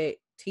put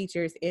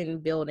teachers in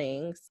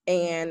buildings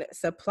and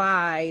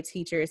supply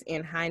teachers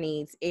in high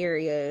needs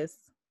areas,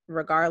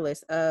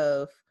 regardless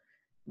of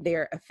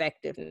their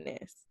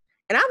effectiveness.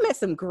 And I've met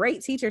some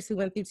great teachers who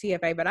went through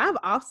TFA, but I've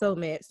also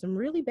met some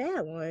really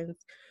bad ones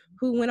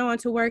who went on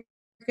to work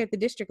at the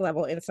district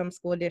level in some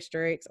school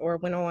districts, or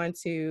went on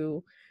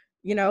to,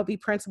 be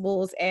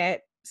principals at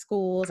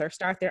schools or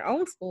start their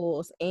own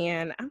schools.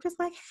 And I'm just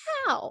like,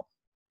 how?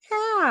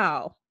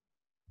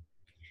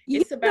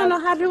 You don't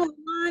know how to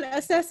align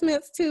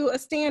assessments to a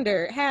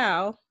standard.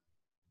 How?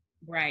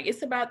 Right.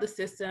 It's about the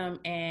system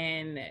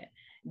and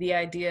the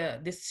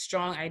idea, this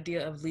strong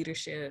idea of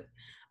leadership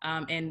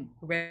and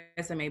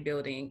resume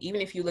building.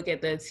 Even if you look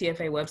at the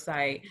TFA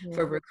website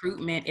for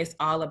recruitment, it's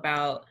all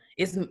about,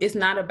 it's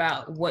not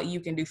about what you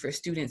can do for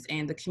students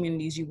and the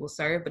communities you will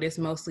serve, but it's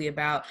mostly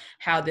about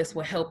how this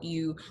will help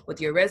you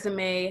with your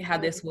resume, how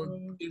this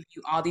will give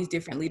you all these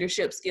different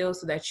leadership skills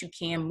so that you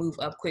can move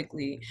up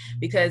quickly.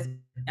 Because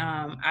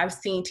I've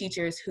seen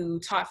teachers who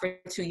taught for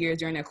 2 years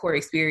during their core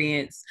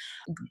experience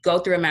go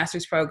through a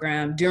master's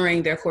program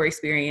during their core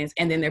experience,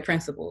 and then they're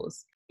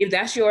principals. If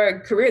that's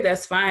your career,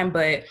 that's fine,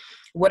 but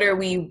what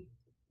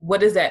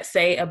does that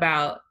say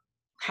about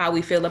how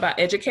we feel about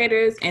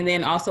educators? And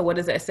then also, what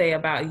does that say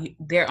about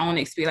their own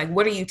experience? Like,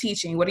 what are you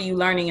teaching? What are you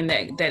learning in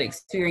that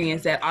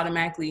experience that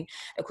automatically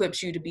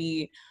equips you to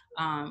be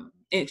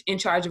in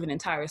charge of an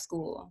entire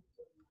school?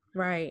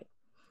 Right.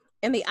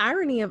 And the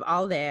irony of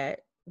all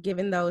that,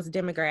 given those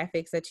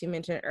demographics that you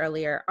mentioned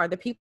earlier, are the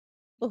people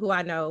who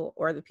I know,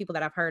 or the people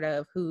that I've heard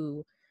of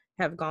who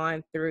have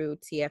gone through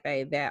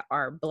TFA that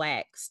are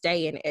Black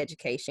stay in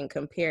education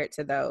compared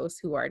to those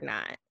who are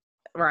not.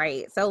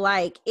 Right. So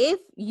like, if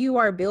you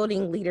are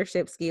building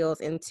leadership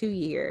skills in 2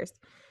 years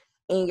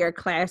in your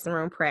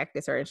classroom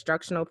practice or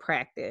instructional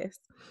practice,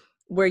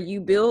 where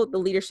you build the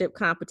leadership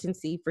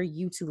competency for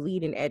you to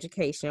lead in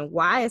education,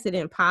 why is it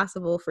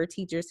impossible for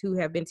teachers who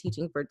have been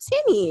teaching for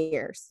 10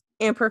 years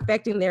and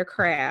perfecting their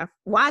craft?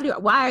 Why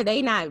are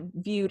they not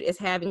viewed as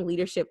having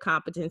leadership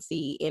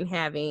competency in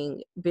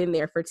having been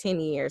there for 10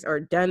 years or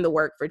done the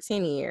work for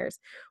 10 years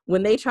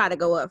when they try to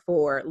go up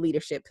for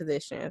leadership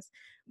positions?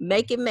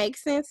 Make it make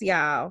sense,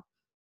 y'all.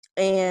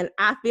 And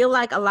I feel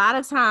like a lot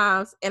of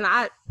times, and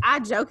I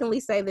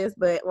jokingly say this,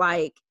 but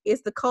like,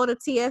 it's the code of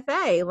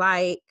TFA.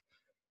 Like,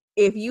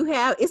 if you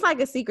have, it's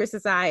like a secret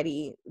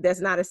society that's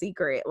not a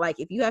secret. Like,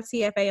 if you have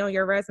TFA on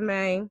your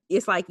resume,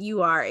 it's like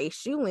you are a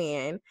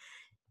shoo-in.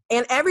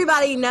 And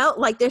everybody know,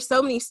 like, there's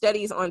so many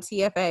studies on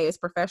TFA, is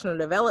professional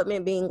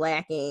development being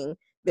lacking,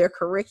 their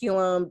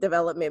curriculum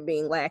development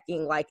being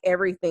lacking, like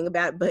everything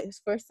about it. But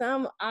for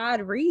some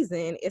odd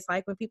reason, it's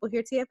like when people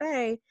hear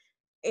TFA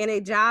in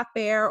a job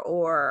fair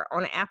or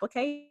on an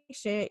application,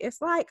 it's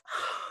like,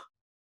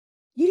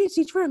 you didn't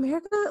teach for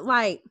America?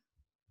 Like,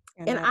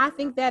 and I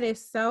think that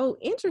is so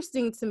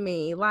interesting to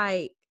me.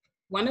 Like,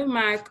 one of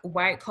my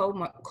white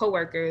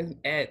co-workers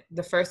at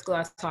the first school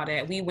I taught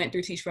at, we went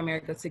through Teach for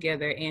America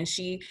together, and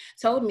she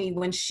told me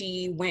when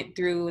she went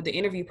through the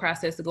interview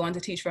process to go into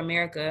Teach for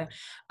America,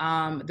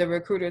 the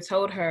recruiter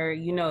told her,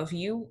 if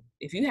you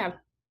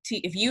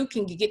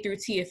can get through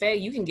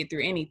TFA, you can get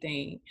through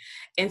anything.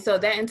 And so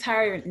that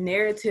entire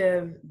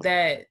narrative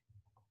that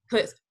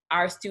puts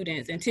our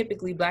students, and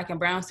typically Black and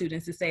brown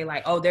students, to say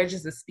like, oh, they're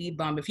just a speed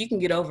bump. If you can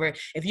get over it,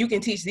 if you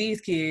can teach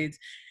these kids,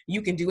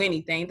 you can do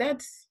anything.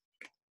 That's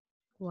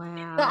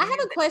wow. So I have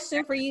a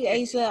question for you,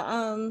 Asia.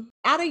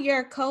 Out of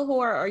your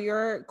cohort or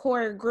your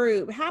core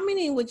group, how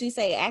many would you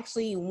say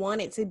actually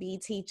wanted to be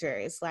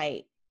teachers,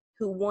 like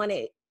who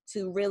wanted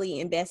to really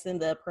invest in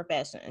the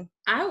profession?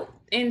 I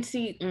would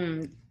say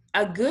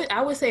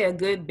a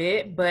good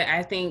bit, but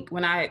I think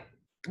when I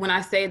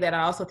say that,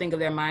 I also think of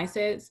their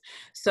mindsets.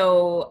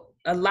 So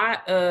a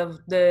lot of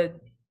the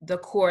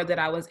core that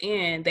I was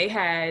in, they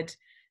had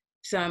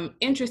some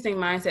interesting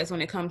mindsets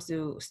when it comes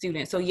to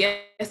students. So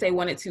yes, they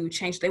wanted to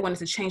change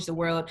the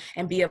world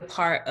and be a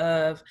part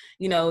of,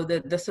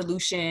 the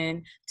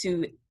solution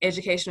to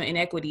educational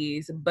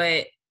inequities,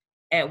 but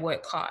at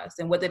what cost?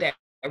 And what did that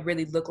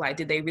really look like?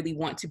 Did they really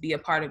want to be a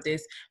part of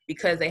this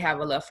because they have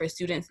a love for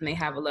students and they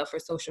have a love for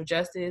social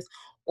justice?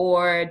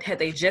 Or had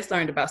they just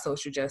learned about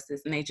social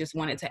justice and they just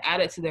wanted to add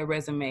it to their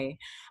resume?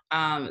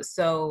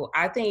 So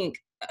I think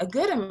a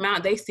good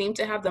amount, they seem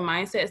to have the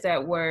mindsets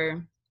that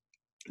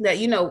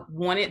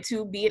wanted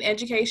to be in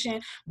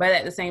education, but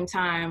at the same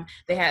time,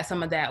 they had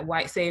some of that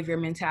white savior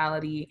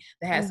mentality.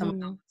 They had some of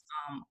those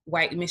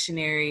white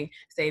missionary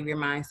savior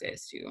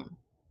mindsets too.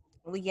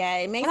 Well, yeah,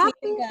 it makes me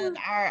think of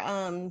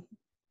our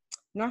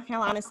North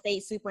Carolina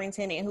State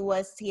Superintendent who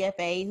was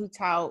TFA, who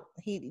taught,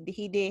 he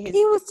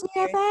was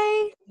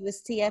TFA. He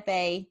was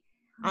TFA.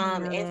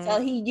 And so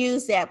he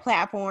used that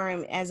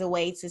platform as a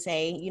way to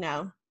say,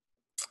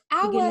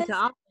 I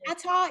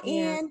taught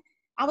and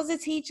I was a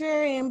teacher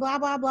and blah,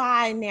 blah,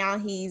 blah. And now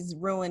he's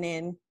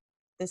ruining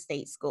the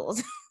state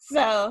schools.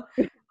 So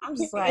I'm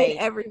just like.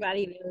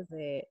 Everybody knows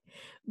it.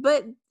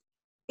 But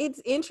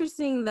it's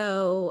interesting,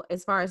 though,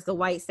 as far as the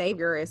white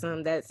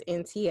saviorism that's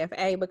in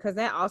TFA, because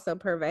that also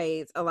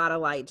pervades a lot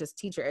of like just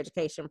teacher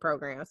education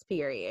programs,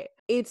 period.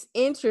 It's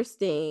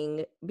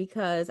interesting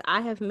because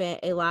I have met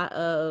a lot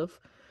of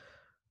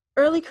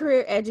early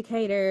career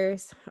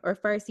educators or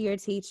first year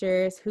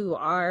teachers who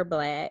are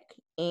Black,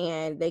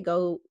 and they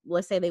go,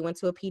 let's say they went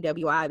to a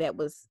PWI that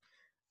was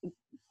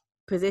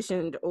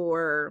positioned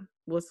or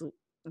was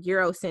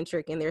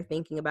Eurocentric in their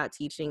thinking about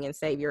teaching and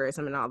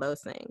saviorism and all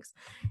those things.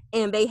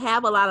 And they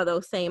have a lot of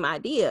those same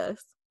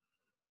ideas.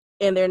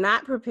 And they're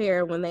not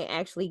prepared when they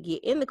actually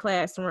get in the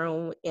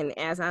classroom. And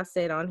as I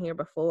said on here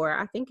before,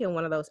 I think in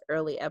one of those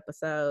early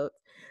episodes,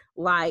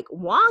 like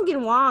Wong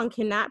and Wong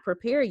cannot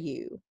prepare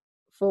you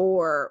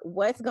for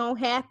what's going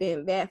to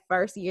happen that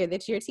first year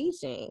that you're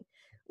teaching.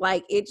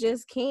 Like, it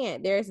just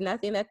can't. There's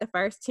nothing that the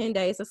first 10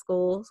 days of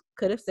school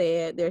could have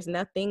said. There's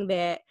nothing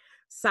that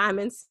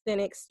Simon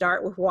Sinek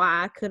Start With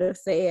Why could have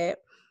said.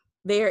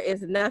 There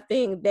is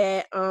nothing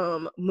that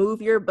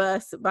Move Your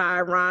Bus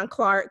by Ron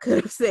Clark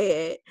could have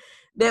said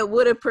that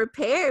would have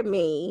prepared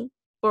me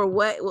for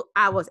what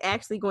I was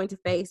actually going to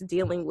face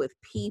dealing with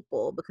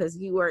people, because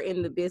you are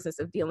in the business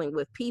of dealing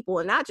with people,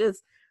 and not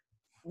just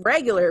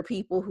regular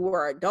people who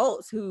are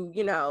adults who,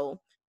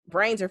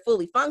 brains are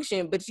fully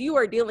functioned, but you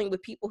are dealing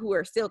with people who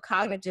are still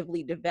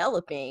cognitively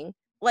developing.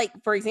 Like,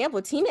 for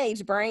example,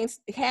 teenage brains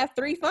have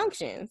 3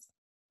 functions.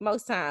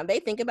 Most time they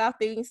think about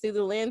things through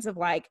the lens of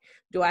like,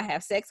 do I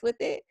have sex with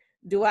it?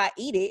 Do I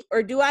eat it?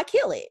 Or do I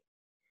kill it?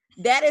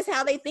 That is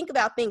how they think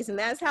about things. And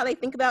that's how they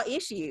think about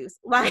issues.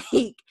 Like,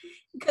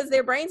 because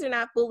their brains are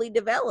not fully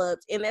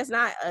developed. And that's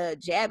not a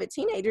jab at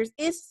teenagers.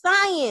 It's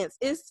science.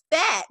 It's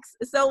facts.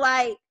 So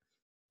like,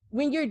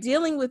 when you're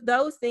dealing with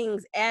those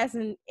things as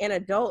an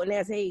adult and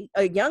as a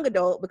young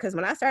adult, because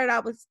when I started, I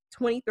was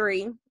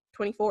 23,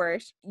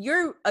 24-ish,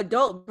 your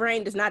adult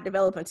brain does not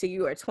develop until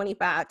you are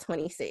 25,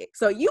 26.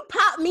 So you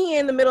pop me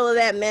in the middle of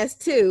that mess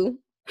too.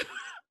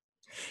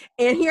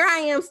 And here I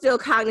am still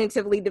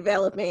cognitively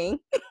developing.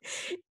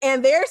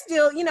 And they're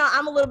still,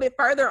 I'm a little bit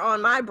further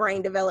on my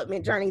brain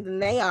development journey than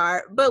they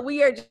are. But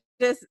we are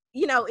just,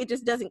 it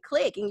just doesn't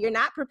click. And you're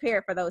not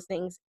prepared for those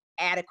things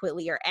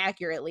adequately or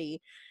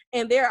accurately.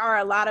 And there are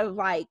a lot of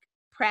like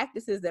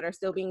practices that are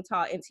still being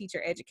taught in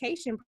teacher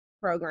education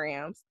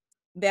programs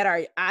that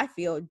are, I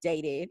feel,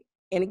 dated.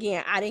 And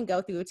again, I didn't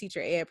go through a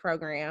teacher ed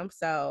program,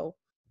 so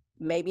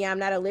maybe I'm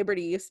not at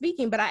liberty of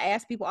speaking, but I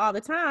ask people all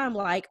the time,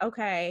 like,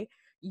 okay,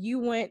 you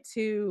went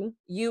to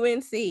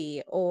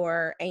UNC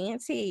or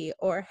A&T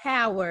or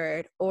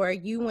Howard, or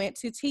you went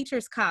to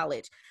Teachers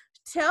College.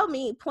 Tell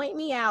me, point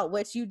me out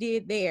what you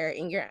did there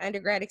in your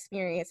undergrad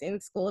experience in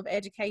School of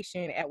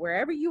Education at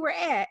wherever you were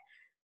at,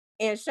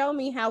 and show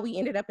me how we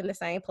ended up in the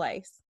same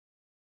place.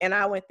 And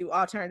I went through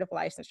alternative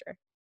licensure,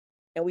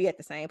 and we at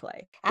the same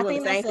place. I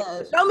think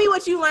show me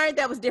what you learned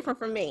that was different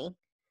from me.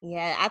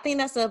 Yeah, I think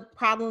that's a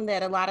problem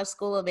that a lot of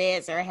school of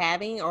eds are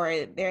having,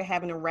 or they're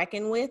having to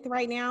reckon with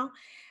right now,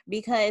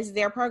 because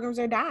their programs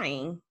are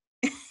dying.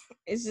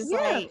 It's just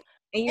like,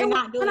 and you're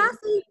not doing. When I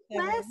see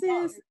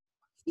classes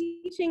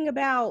teaching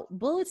about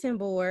bulletin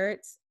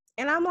boards,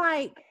 and I'm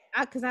like,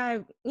 because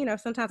I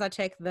sometimes I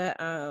check the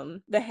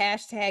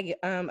hashtag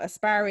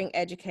aspiring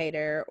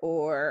educator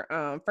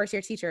or first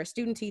year teacher or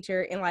student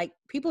teacher, and like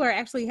people are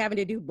actually having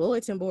to do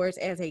bulletin boards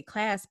as a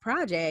class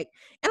project,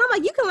 and I'm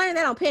like, you can learn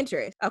that on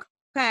Pinterest.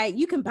 Okay,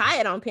 you can buy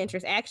it on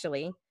Pinterest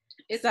actually.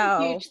 It's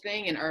a huge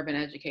thing in urban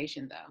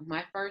education though.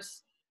 My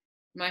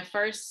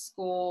first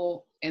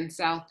school in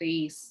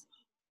Southeast,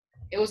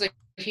 it was a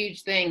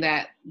huge thing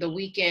that the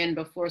weekend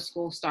before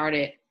school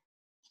started,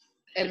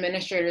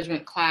 administrators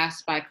went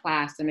class by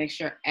class to make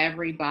sure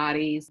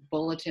everybody's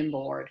bulletin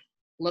board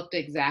looked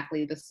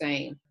exactly the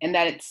same and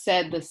that it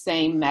said the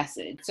same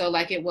message. So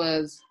like it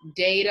was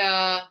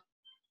data,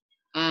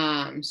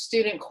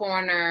 student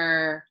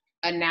corner,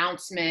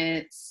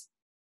 announcements,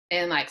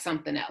 and like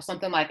something else,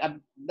 something like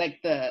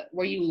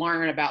where you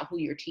learn about who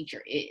your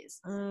teacher is.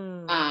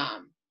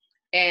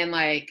 And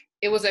like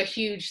it was a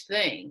huge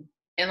thing.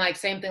 And like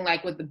same thing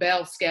like with the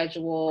bell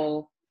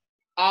schedule,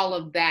 all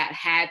of that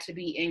had to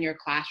be in your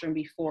classroom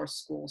before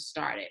school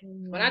started.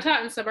 When I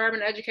taught in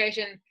suburban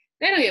education,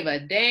 They don't give a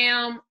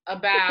damn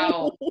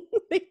about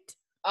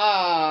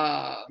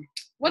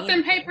what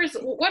them papers,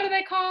 what are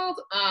they called?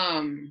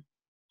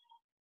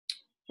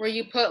 Where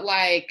you put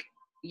like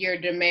your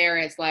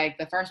demerits, like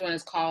the first one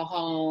is call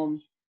home.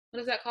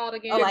 What is that called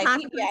again? Oh, like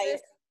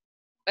consequences?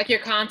 Like your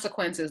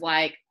consequences.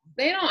 Like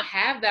they don't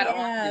have that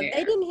on there.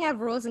 They didn't have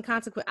rules and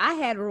consequences. I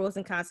had rules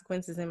and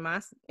consequences in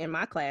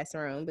my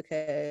classroom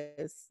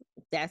because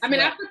that's. I mean,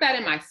 I put that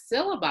in my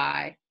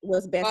syllabi.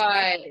 Was best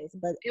practice,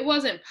 but it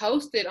wasn't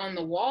posted on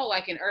the wall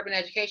like in urban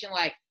education.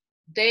 Like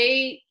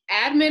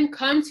admin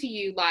come to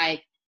you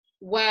like,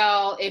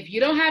 well, if you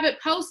don't have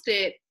it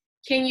posted,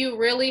 can you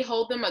really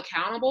hold them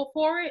accountable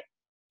for it?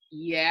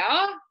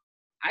 Yeah,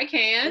 I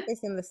can.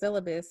 It's in the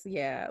syllabus,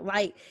 yeah.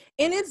 Like,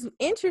 and it's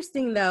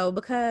interesting though,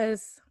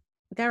 because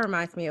that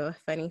reminds me of a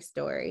funny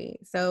story.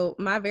 So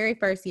my very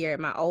first year at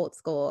my old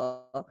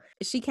school,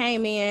 she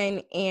came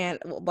in and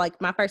like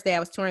my first day I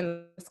was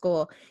touring the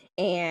school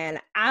and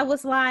I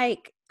was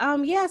like,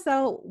 yeah,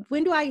 so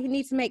when do I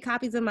need to make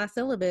copies of my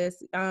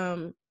syllabus?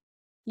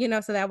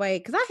 So that way,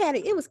 because I had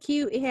it was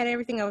cute. It had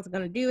everything I was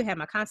going to do. It had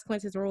my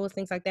consequences, rules,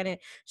 things like that. And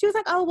she was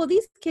like, oh, well,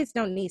 these kids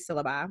don't need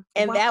syllabi.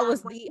 And that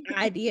was the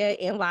idea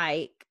in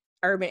like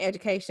urban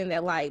education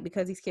that like,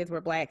 because these kids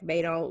were Black,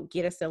 they don't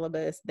get a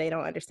syllabus. They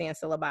don't understand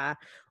syllabi.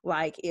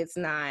 Like it's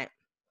not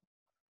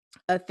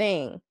a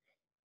thing.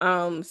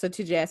 So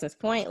to Jasmine's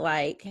point,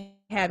 like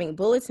having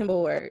bulletin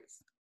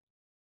boards,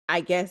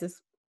 I guess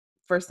is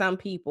for some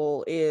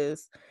people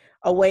is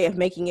a way of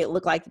making it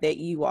look like that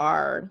you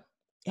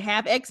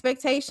have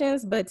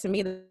expectations, but to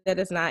me that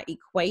does not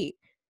equate,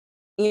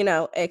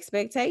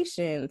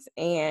 expectations.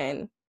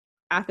 And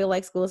I feel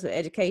like schools of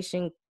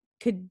education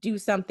could do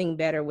something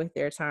better with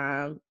their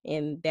time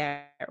in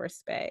that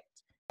respect.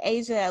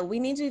 Asia, we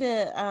need you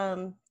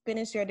to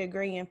finish your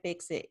degree and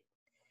fix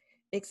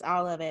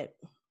all of it.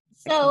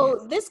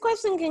 So this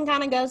question can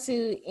kind of go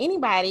to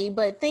anybody,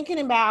 but thinking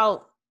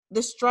about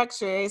the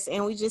structures,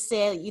 and we just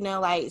said,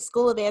 like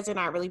school of eds are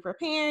not really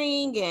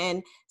preparing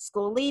and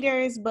school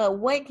leaders, but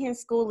what can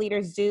school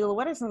leaders do?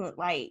 What are some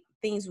like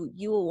things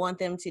you would want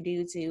them to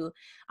do to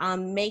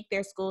make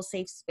their school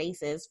safe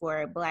spaces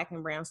for Black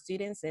and brown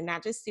students, and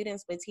not just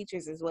students, but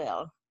teachers as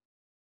well?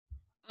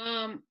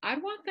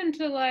 I'd want them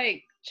to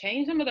like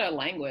change some of their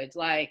language.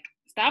 Like,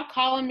 stop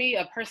calling me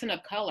a person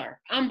of color.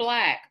 I'm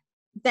Black.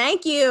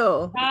 Thank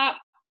you. Stop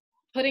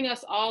putting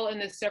us all in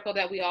this circle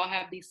that we all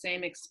have these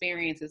same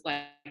experiences.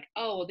 Like,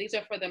 oh, well, these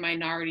are for the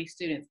minority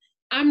students.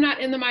 I'm not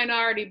in the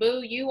minority,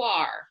 boo, you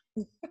are.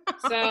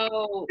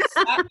 So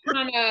stop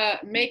trying to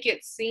make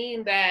it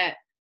seem that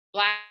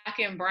Black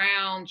and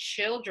brown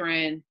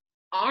children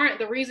aren't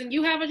the reason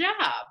you have a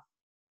job.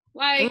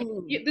 Like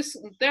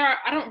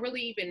I don't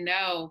really even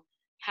know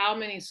how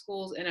many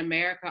schools in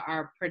America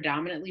are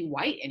predominantly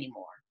white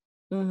anymore.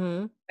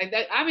 Mm-hmm. Like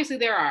that, obviously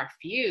there are a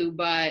few,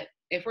 but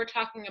if we're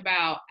talking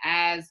about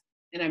as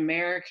an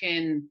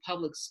American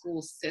public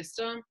school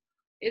system,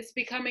 it's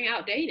becoming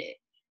outdated.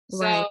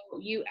 Right. So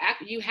you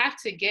have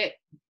to get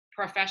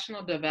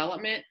professional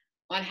development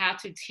on how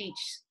to teach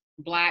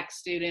Black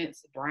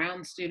students,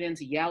 brown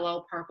students,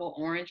 yellow, purple,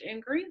 orange,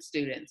 and green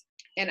students.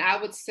 And I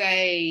would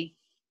say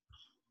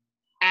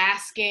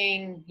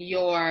asking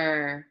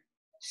your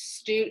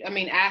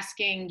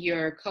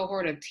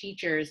cohort of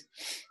teachers,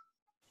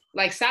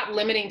 like, stop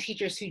limiting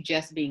teachers to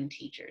just being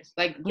teachers.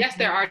 Like, yes,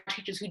 there are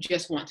teachers who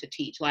just want to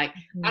teach. Like,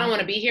 I don't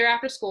want to be here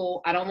after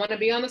school. I don't want to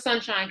be on the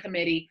sunshine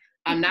committee.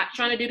 I'm not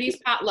trying to do these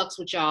potlucks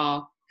with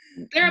y'all.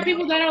 There are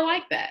people that are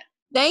like that.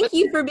 Thank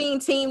you for being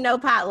team no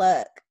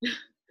potluck.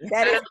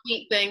 I don't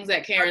eat things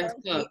that Karen's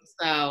cook.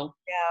 So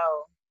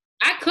no.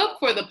 I cook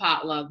for the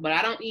potluck, but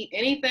I don't eat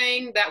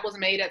anything that was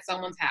made at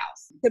someone's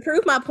house. To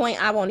prove my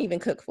point, I won't even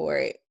cook for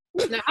it.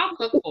 No, I'll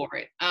cook for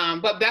it.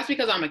 But that's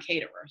because I'm a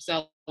caterer.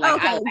 So like,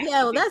 okay,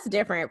 well, that's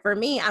different. For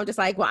me, I'm just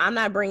like, well, I'm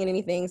not bringing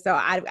anything, so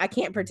I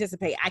can't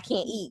participate. I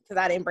can't eat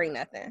because I didn't bring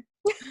nothing.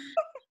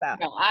 So.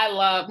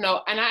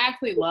 No, and I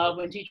actually love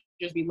when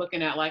teachers be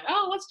looking at like,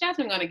 oh, what's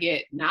Jazmin gonna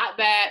get? Not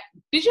that.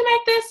 Did you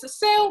make this,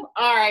 Sue?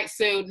 All right,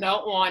 Sue,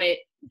 don't want it.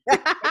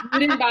 If you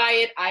didn't buy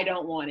it, I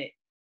don't want it.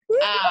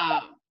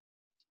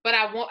 But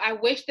I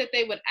wish that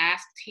they would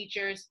ask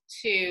teachers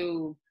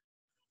to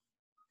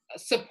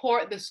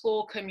support the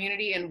school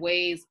community in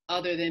ways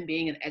other than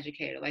being an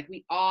educator. Like,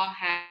 we all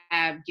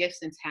have gifts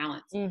and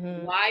talents.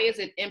 Mm-hmm. Why is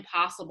it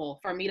impossible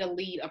for me to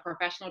lead a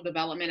professional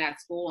development at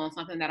school on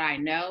something that I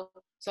know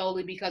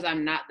solely because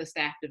I'm not the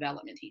staff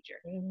development teacher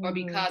or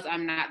because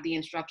I'm not the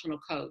instructional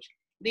coach?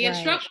 The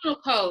instructional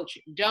coach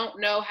don't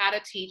know how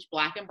to teach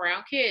Black and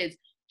brown kids.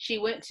 She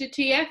went to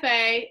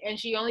TFA and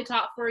she only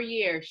taught for a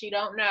year. She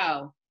don't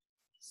know.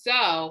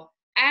 So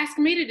ask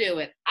me to do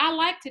it. I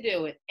like to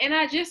do it. And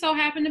I just so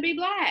happen to be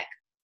Black.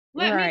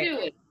 Let me do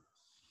it.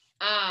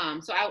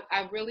 So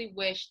I really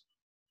wish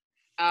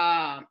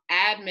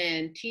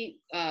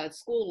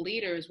school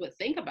leaders would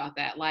think about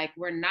that. Like,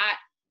 we're not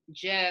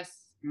just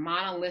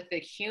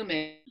monolithic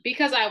human.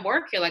 Because I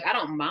work here, like, I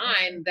don't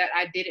mind that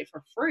I did it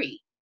for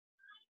free.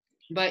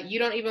 But you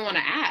don't even want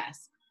to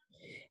ask.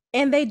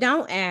 And they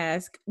don't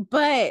ask.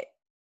 But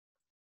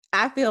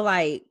I feel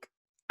like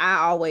I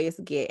always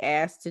get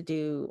asked to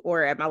do,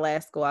 or at my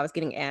last school, I was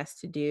getting asked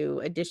to do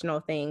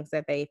additional things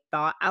that they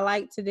thought I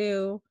liked to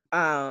do.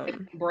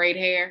 Braid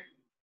hair.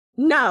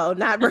 No,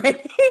 not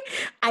braiding.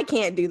 I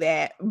can't do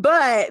that.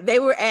 But they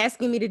were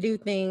asking me to do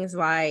things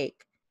like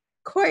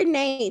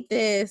coordinate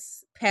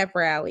this pep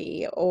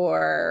rally,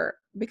 or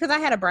because I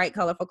had a bright,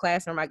 colorful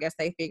classroom, I guess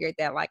they figured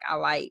that like I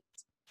liked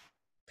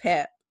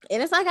pep.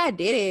 And it's like I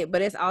did it,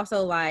 but it's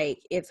also like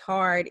it's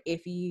hard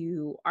if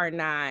you are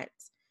not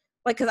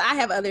like, because I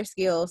have other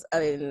skills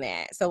other than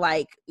that. So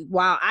like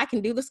while I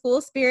can do the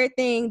school spirit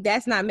thing,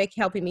 that's not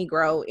helping me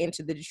grow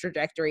into the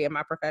trajectory of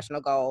my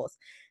professional goals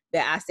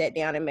that I sat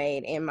down and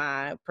made in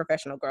my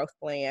professional growth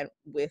plan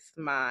with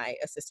my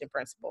assistant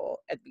principal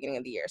at the beginning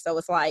of the year. So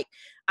it's like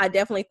I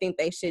definitely think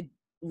they should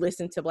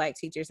listen to Black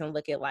teachers and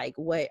look at like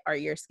what are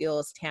your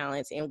skills,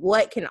 talents, and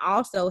what can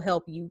also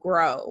help you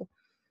grow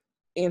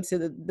into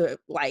the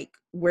like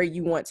where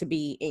you want to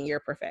be in your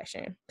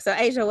profession. So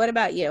Asia, what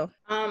about you?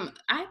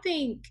 I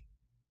think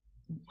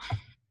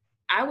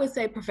I would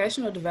say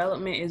professional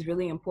development is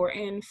really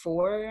important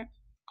for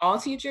all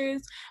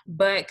teachers,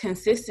 but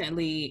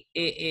consistently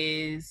it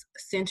is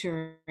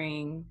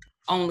centering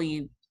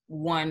only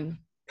one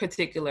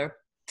particular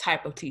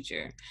type of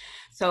teacher.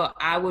 So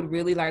I would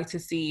really like to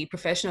see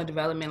professional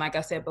development, like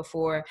I said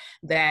before,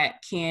 that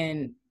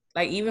can,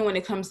 like, even when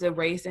it comes to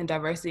race and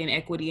diversity and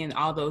equity and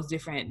all those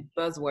different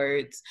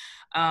buzzwords,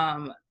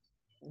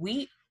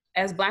 we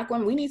as Black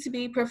women, we need to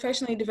be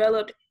professionally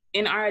developed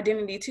in our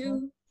identity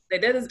too.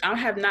 That is, I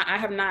have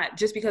not,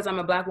 just because I'm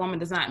a Black woman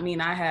does not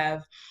mean I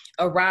have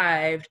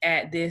arrived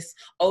at this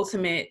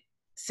ultimate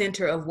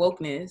center of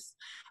wokeness.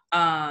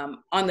 On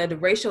the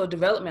racial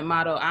development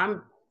model,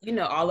 I'm,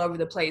 all over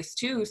the place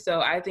too.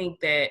 So I think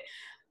that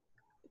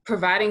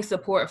providing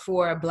support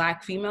for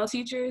Black female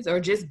teachers or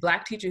just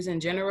Black teachers in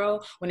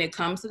general when it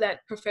comes to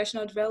that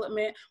professional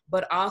development,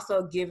 but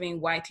also giving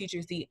white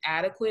teachers the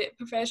adequate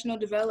professional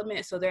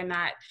development so they're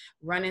not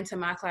running to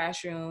my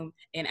classroom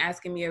and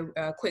asking me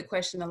a quick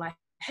question of like,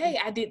 hey,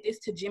 I did this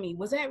to Jimmy.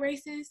 Was that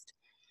racist?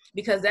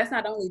 Because that's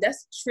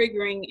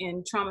triggering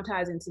and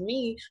traumatizing to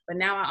me, but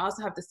now I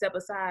also have to step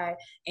aside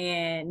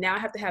and now I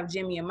have to have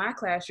Jimmy in my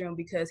classroom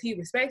because he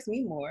respects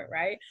me more,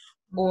 right?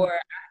 Mm-hmm. Or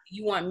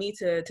you want me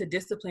to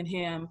discipline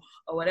him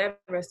or whatever.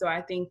 So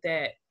I think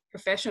that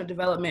professional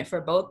development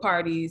for both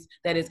parties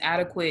that is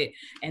adequate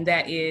and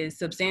that is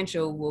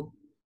substantial will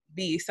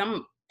be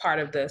some part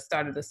of the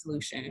start of the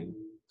solution.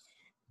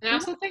 And I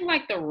also think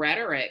like the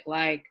rhetoric,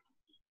 like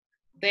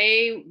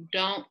they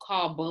don't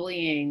call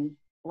bullying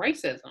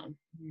racism.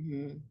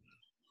 Mm-hmm.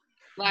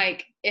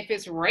 Like if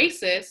it's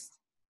racist,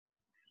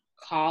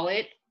 call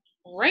it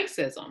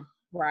racism.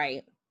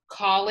 Right.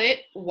 Call it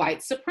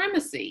white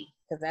supremacy.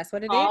 Because that's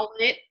what it call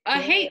is. It a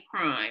hate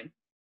crime.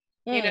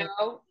 You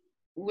know,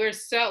 we're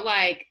so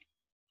like,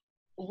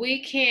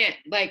 we can't,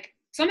 like,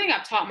 something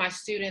I've taught my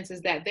students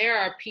is that there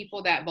are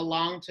people that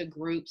belong to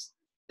groups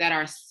that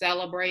are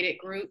celebrated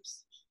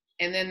groups.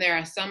 And then there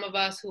are some of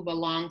us who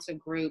belong to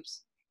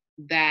groups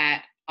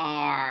that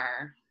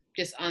are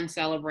just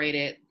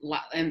uncelebrated.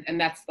 And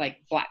that's like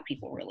Black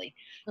people, really.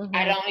 Mm-hmm.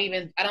 I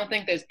don't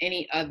think there's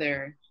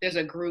there's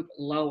a group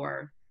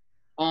lower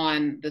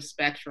on the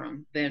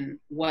spectrum than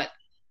what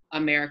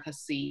America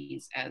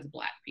sees as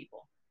Black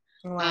people.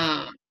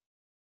 Wow.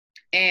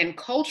 And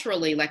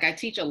culturally, like I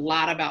teach a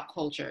lot about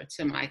culture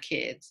to my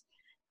kids.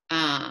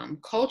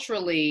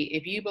 Culturally,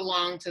 if you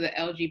belong to the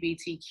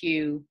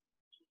LGBTQ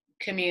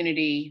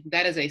community,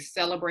 that is a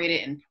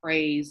celebrated and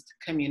praised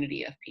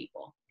community of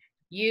people.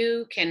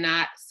 You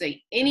cannot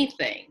say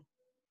anything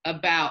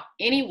about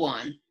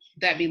anyone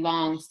that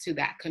belongs to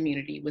that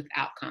community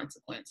without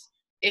consequence.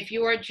 If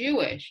you are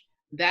Jewish,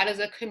 that is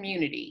a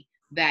community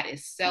that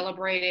is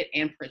celebrated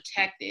and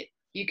protected.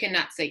 You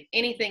cannot say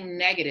anything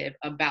negative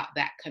about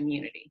that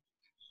community.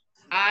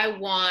 I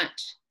want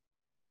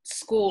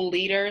school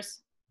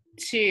leaders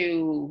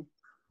to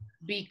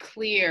be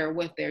clear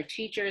with their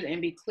teachers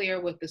and be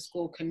clear with the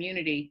school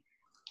community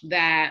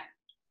that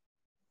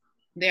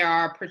there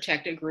are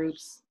protected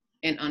groups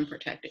and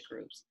unprotected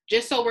groups.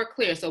 Just so we're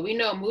clear. So we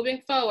know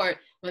moving forward,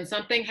 when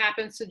something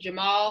happens to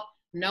Jamal,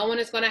 no one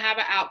is going to have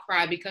an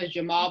outcry because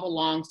Jamal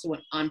belongs to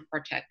an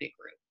unprotected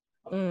group.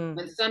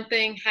 When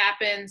something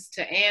happens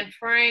to Anne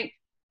Frank,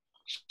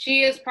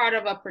 she is part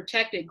of a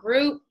protected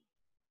group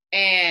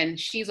and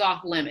she's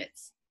off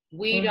limits.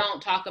 We don't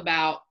talk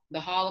about the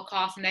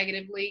Holocaust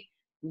negatively.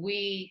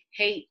 We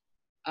hate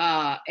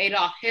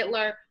Adolf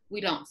Hitler. We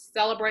don't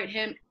celebrate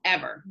him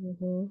ever.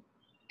 Mm-hmm.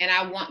 And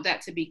I want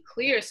that to be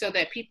clear so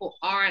that people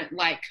aren't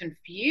like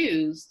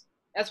confused.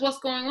 That's what's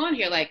going on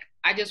here. Like,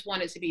 I just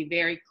want it to be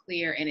very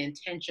clear and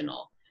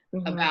intentional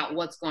about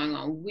what's going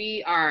on.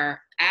 We are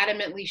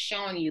adamantly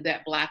showing you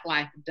that Black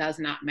life does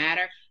not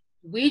matter.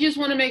 We just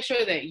want to make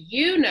sure that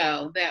you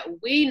know that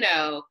we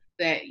know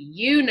that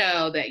you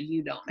know that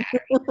you don't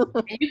matter.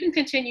 And you can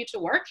continue to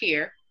work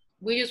here.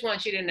 We just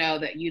want you to know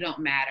that you don't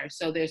matter.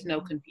 So there's no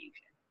confusion.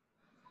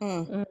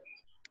 Mm.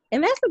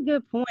 And that's a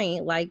good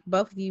point. Like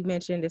both of you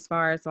mentioned as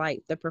far as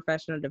like the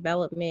professional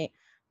development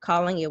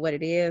calling it what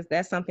it is.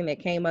 That's something that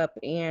came up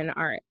in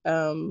our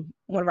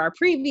one of our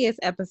previous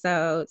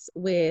episodes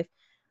with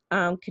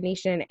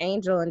Kanisha and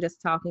Angel, and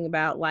just talking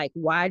about like,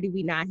 why do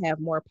we not have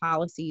more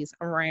policies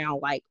around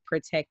like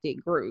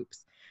protected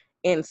groups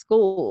in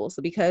schools?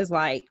 Because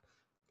like,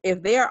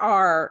 if there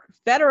are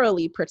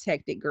federally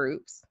protected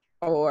groups,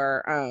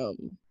 or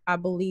I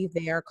believe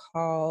they are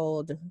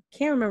called,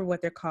 can't remember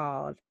what they're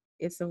called.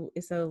 It's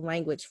a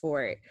language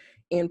for it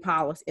in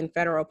policy, in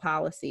federal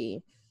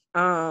policy.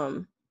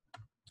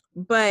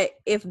 But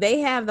if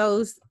they have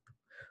those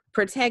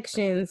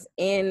protections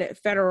in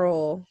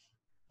federal,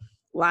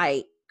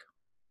 like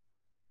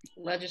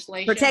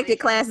legislation, protected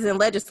classes and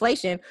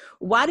legislation,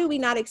 why do we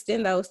not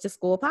extend those to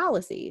school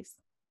policies?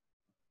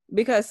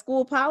 Because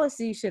school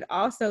policy should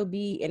also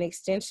be an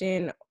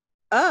extension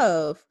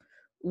of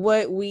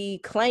what we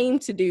claim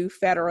to do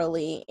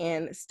federally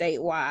and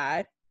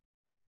statewide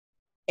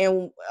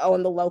and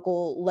on the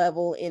local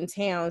level in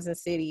towns and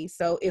cities.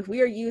 So if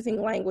we are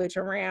using language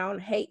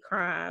around hate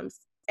crimes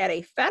at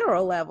a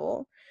federal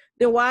level,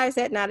 then why is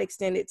that not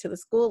extended to the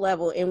school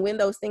level? And when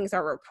those things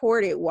are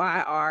reported,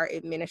 why are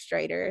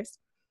administrators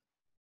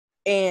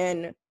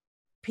and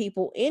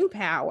people in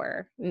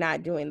power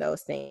not doing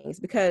those things?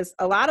 Because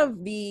a lot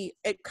of the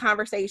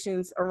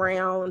conversations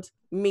around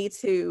Me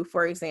Too,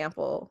 for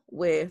example,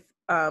 with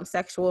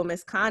sexual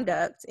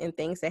misconduct and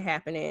things that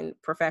happen in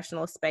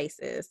professional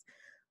spaces,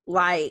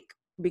 like,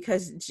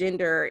 because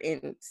gender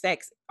and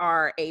sex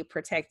are a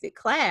protected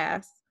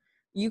class,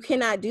 you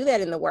cannot do that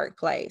in the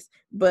workplace.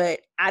 But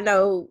I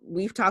know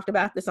we've talked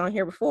about this on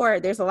here before.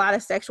 There's a lot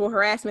of sexual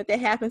harassment that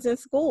happens in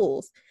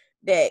schools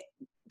that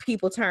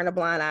people turn a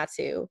blind eye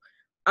to.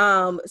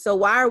 So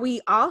why are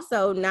we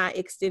also not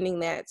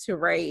extending that to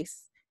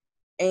race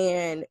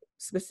and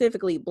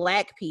specifically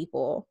Black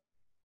people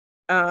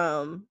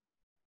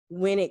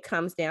when it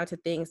comes down to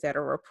things that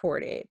are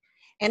reported?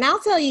 And I'll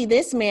tell you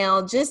this,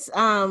 Mel, just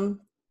of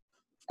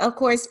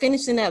course,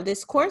 finishing up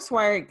this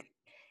coursework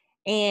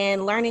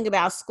and learning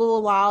about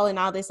school law and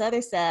all this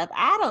other stuff,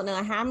 I don't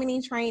know how many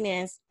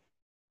trainings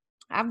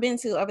I've been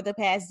to over the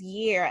past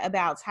year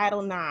about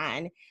Title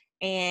IX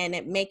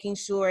and making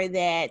sure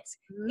that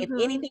if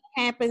anything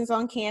happens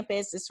on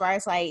campus, as far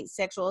as like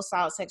sexual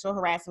assault, sexual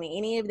harassment,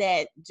 any of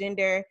that,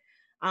 gender,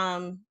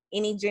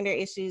 any gender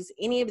issues,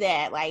 any of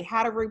that, like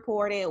how to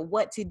report it,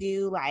 what to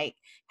do, like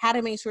how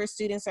to make sure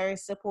students are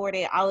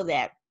supported, all of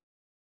that.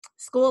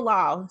 School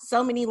law,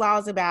 so many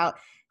laws about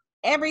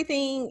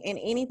everything and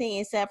anything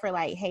except for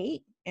like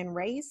hate and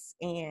race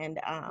and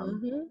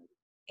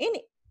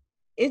any.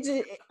 It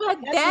just, but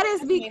that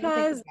is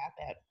because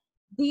that.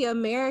 The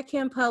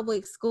American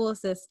public school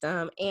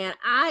system, and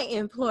I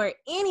implore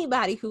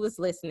anybody who is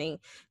listening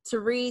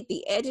to read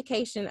The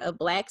Education of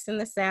Blacks in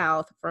the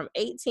South from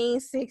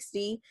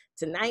 1860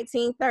 to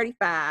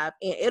 1935,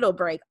 and it'll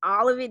break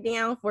all of it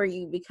down for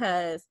you,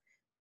 because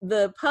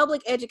the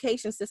public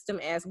education system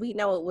as we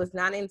know it was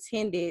not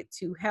intended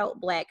to help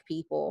Black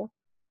people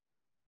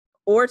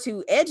or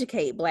to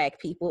educate Black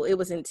people. It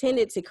was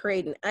intended to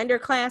create an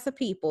underclass of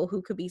people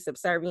who could be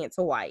subservient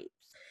to whites.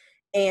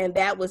 And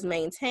that was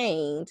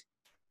maintained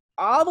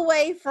all the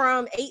way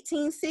from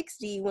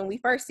 1860, when we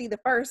first see the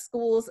first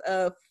schools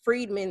of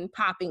freedmen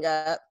popping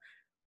up,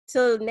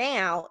 till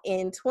now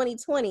in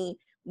 2020,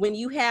 when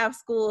you have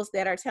schools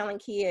that are telling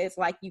kids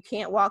like you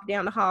can't walk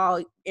down the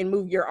hall and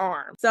move your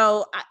arm.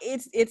 So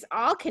it's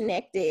all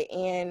connected,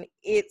 and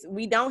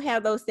we don't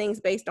have those things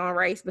based on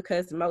race,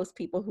 because most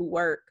people who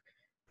work,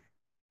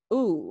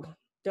 do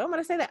I want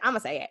to say that? I'm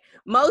gonna say it.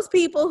 Most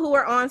people who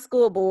are on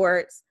school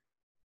boards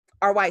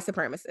are white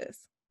supremacists.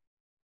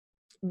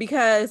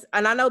 Because,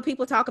 and I know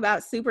people talk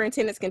about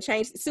superintendents can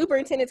change.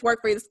 Superintendents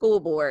work for the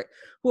school board,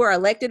 who are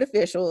elected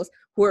officials,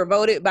 who are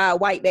voted by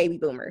white baby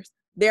boomers.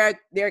 There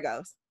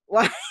goes.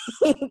 Like,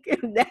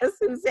 that's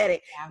who said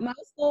it. Yeah.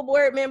 Most school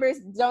board members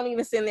don't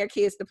even send their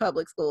kids to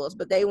public schools,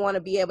 but they want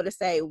to be able to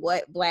say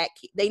what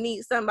they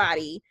need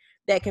somebody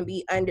that can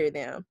be under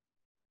them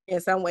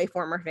in some way,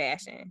 form, or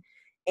fashion.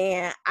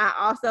 And I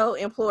also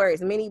implore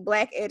as many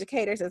Black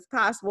educators as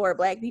possible, or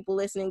Black people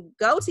listening,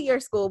 go to your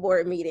school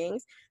board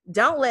meetings.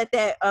 Don't let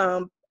that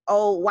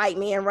old white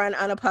man run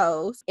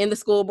unopposed in the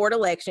school board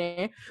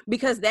election,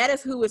 because that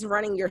is who is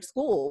running your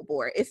school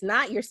board. It's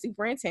not your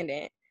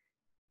superintendent.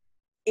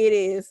 It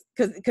is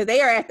because they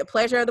are at the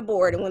pleasure of the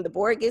board. And when the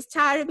board gets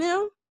tired of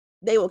them,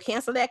 they will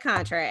cancel that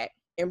contract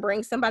and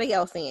bring somebody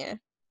else in.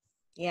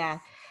 Yeah,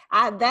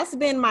 that's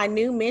been my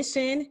new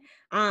mission.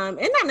 And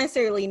not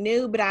necessarily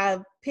new, but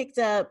I've picked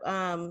up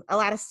a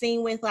lot of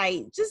steam with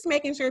like just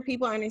making sure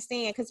people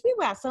understand, because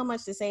people have so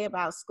much to say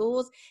about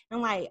schools.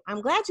 And like,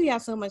 I'm glad you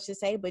have so much to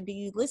say, but do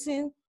you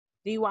listen?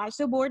 Do you watch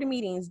the board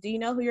meetings? Do you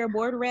know who your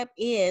board rep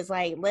is?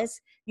 Like,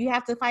 you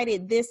have to fight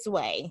it this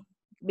way.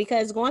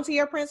 Because going to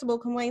your principal,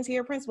 complaining to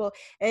your principal,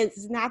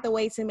 is not the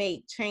way to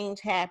make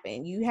change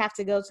happen. You have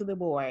to go to the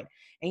board,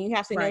 and you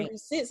have to know who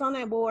sits on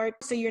that board.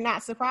 So you're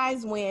not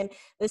surprised when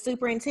the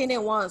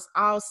superintendent wants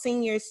all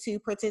seniors to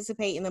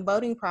participate in the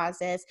voting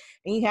process,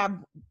 and you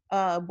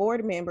have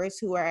board members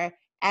who are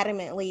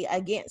adamantly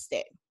against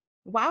it.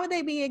 Why would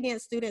they be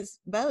against students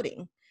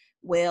voting?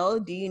 Well,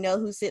 do you know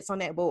who sits on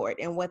that board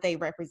and what they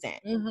represent?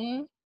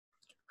 Mm-hmm.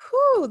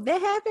 Whew,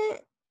 that happened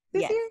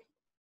this Yes. year?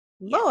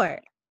 Yes.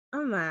 Lord.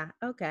 Oh my.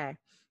 Okay.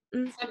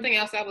 Something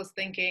else I was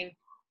thinking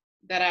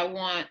that I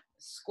want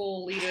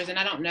school leaders, and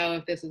I don't know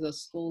if this is a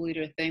school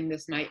leader thing,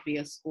 this might be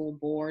a school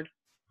board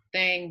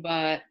thing,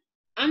 but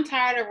I'm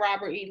tired of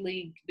Robert E.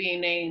 Lee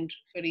being named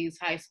for these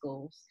high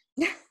schools.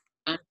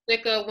 I'm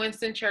sick of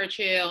Winston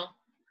Churchill,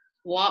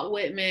 Walt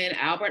Whitman,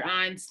 Albert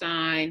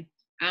Einstein.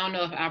 I don't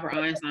know if Albert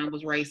Einstein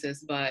was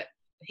racist, but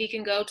he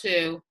can go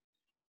too.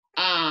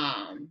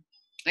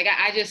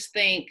 I just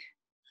think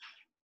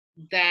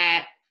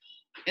that,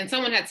 and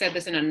someone had said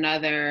this in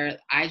another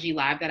IG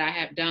live that I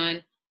have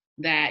done,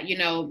 that, you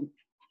know,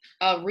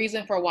 a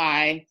reason for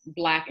why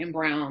Black and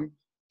brown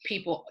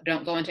people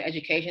don't go into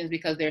education is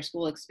because their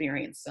school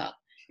experience sucked.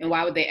 And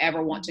why would they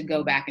ever want to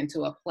go back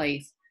into a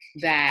place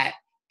that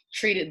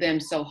treated them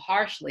so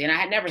harshly? And I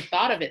had never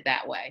thought of it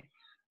that way.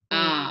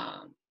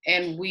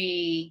 And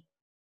we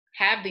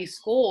have these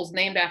schools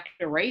named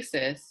after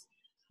racists,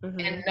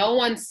 and no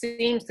one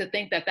seems to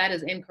think that that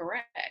is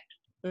incorrect.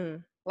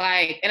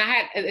 Like, and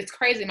it's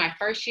crazy. My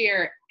first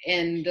year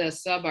in the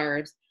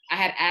suburbs, I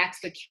had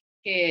asked the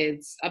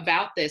kids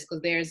about this,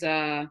 because there's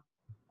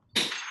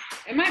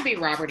it might be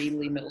Robert E.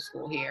 Lee Middle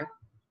School here.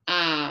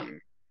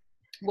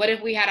 What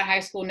if we had a high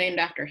school named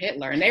after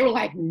Hitler? And they were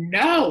like,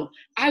 no,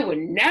 I would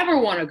never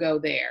want to go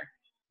there.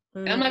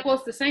 And I'm like, well,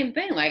 it's the same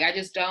thing. Like, I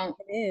just don't.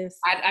 It is.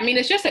 I mean,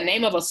 it's just a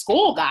name of a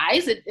school,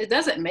 guys. It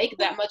doesn't make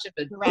that much of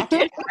a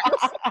difference.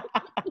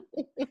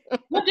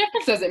 What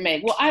difference does it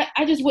make? Well,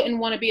 I just wouldn't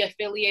want to be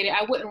affiliated.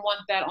 I wouldn't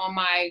want that on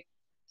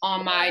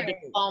my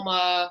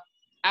diploma.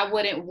 I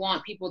wouldn't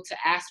want people to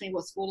ask me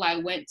what school I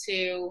went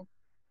to.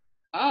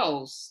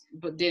 Oh,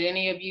 but did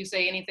any of you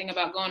say anything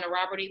about going to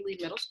Robert E. Lee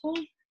Middle School?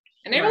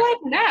 And they were like,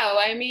 no.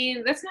 I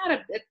mean, it's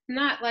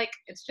not like,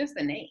 it's just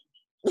a name.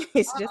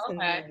 It's just a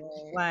name.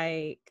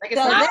 Like it's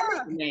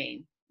not a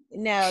name.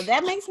 No,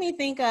 that makes me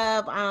think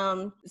of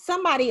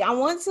somebody I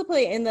want to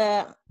put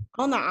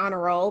on the honor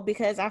roll,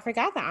 because I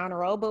forgot the honor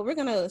roll, but we're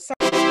gonna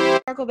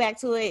circle back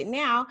to it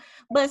now.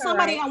 But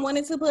somebody I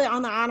wanted to put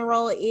on the honor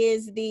roll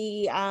is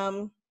the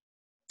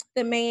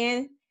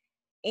man,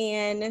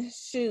 and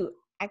shoot,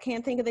 I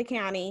can't think of the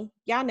county.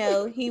 Y'all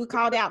know he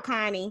called out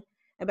Connie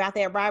about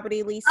that Robert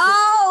E. Lee.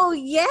 Oh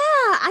yeah,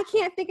 I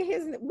can't think of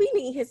we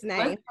need his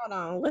name. Hold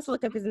on, let's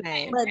look up his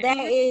name. But that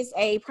is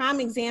a prime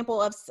example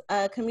of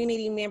a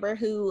community member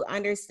who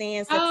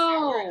understands the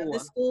power of the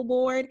school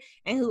board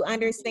and who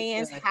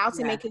understands how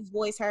to make his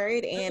voice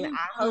heard. And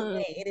I hope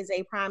that it is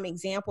a prime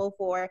example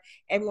for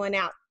everyone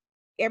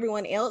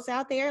else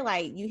out there.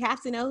 Like, you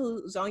have to know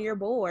who's on your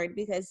board,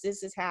 because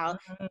this is how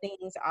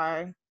things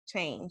are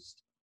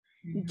changed.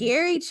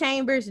 Gary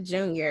Chambers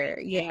Jr.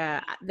 Yeah,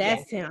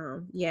 that's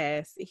him.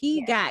 Yes.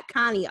 He got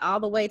Connie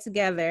all the way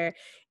together.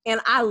 And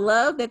I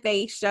love that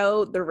they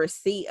showed the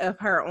receipt of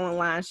her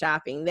online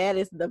shopping. That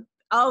is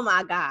oh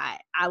my God.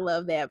 I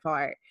love that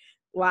part.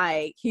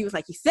 Like, he was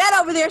like, he sat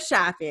over there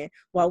shopping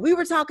while we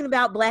were talking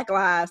about Black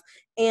lives.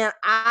 And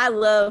I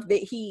love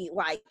that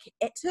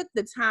it took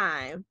the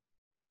time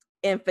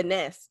and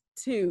finesse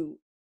to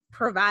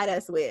provide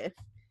us with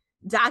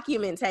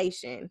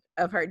documentation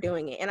of her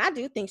doing it. And I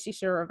do think she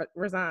should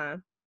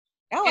resign.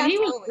 Oh, and he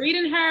was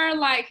reading her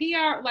like he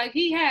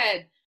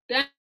had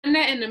done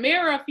that in the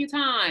mirror a few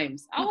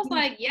times. I was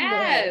like,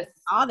 yes.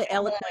 All the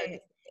eloquence.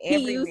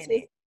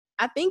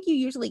 I think you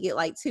usually get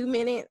like 2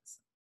 minutes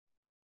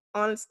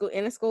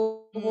in a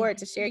school board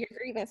to share your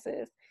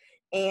grievances.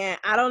 And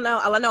I don't know.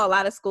 I know a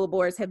lot of school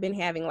boards have been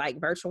having like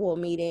virtual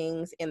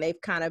meetings, and they've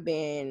kind of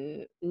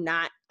been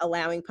not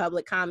allowing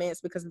public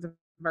comments because of the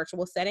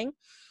virtual setting.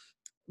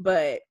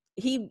 But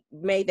he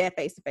made that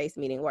face-to-face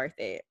meeting worth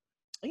it.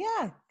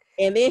 Yeah.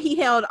 And then he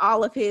held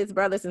all of his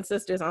brothers and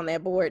sisters on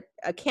that board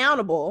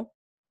accountable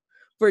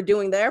for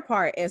doing their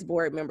part as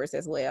board members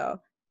as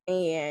well.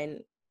 And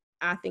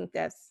I think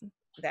that's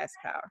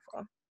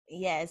powerful.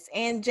 Yes.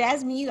 And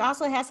Jazmin, you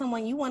also had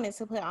someone you wanted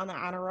to put on the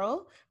honor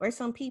roll, or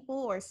some people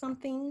or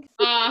something.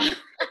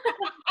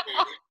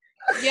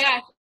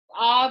 Yes,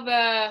 all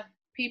the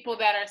people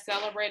that are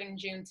celebrating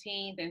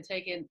Juneteenth and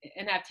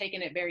have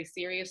taken it very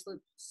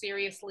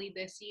seriously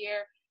this year.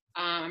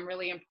 I'm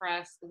really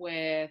impressed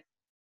with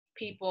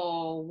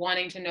people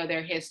wanting to know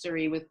their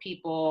history, with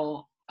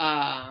people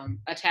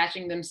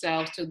attaching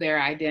themselves to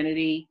their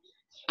identity,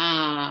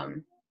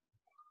 and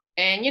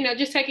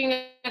just taking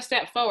a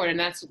step forward. And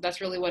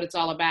that's really what it's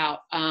all about.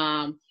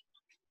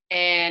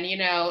 And,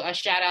 a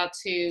shout out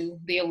to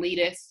the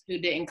elitists who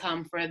didn't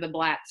come for the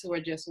Blacks who are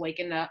just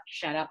waking up.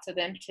 Shout out to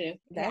them too.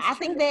 I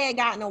think they had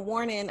gotten a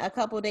warning a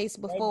couple of days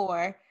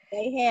before.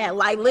 They had,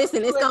 like,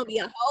 listen, it's going to be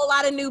a whole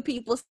lot of new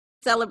people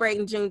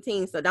celebrating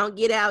Juneteenth, so don't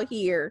get out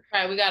here.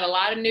 Right, we got a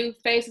lot of new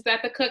faces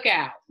at the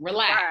cookout.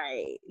 Relax.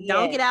 Right.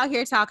 Don't get out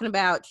here talking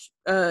about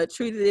true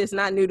to this,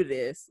 not new to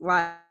this.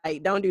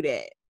 Like, don't do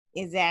that.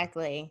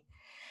 Exactly.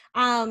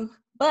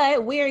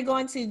 But we're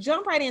going to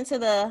jump right into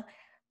the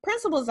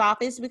principal's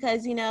office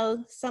because, you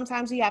know,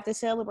 sometimes you have to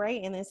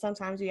celebrate and then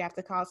sometimes you have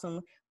to call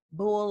some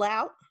bull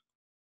out.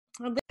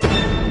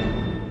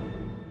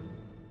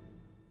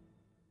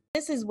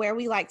 This is where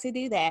we like to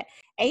do that.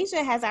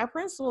 Asia has our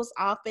principal's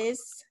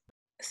office.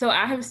 So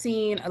I have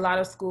seen a lot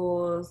of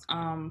schools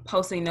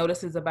posting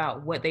notices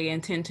about what they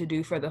intend to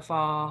do for the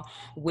fall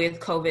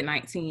with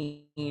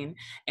COVID-19.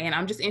 And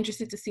I'm just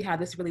interested to see how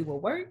this really will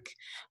work,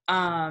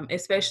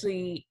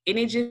 especially, and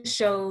it just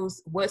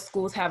shows what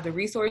schools have the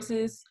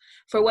resources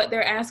for what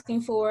they're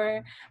asking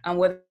for.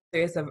 Whether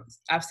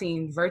I've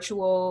seen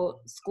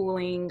virtual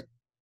schooling,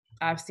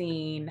 I've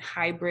seen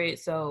hybrid,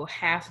 so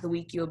half the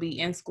week you'll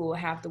be in school,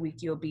 half the week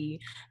you'll be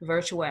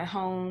virtual at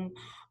home,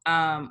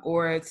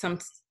 or some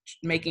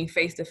making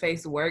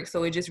face-to-face work.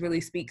 So it just really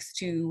speaks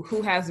to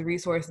who has the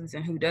resources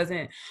and who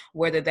doesn't,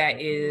 whether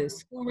that is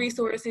school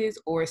resources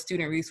or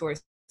student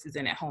resources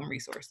and at-home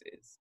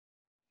resources.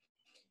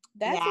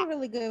 That's a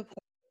really good point.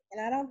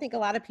 And I don't think a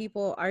lot of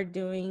people are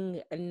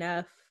doing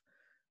enough.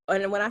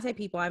 And when I say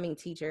people, I mean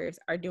teachers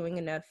are doing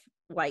enough,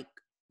 like,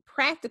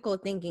 practical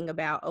thinking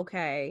about,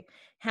 okay,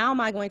 how am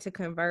I going to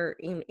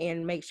convert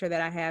and make sure that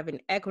I have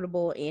an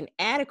equitable and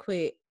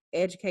adequate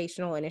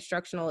educational and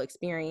instructional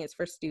experience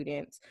for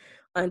students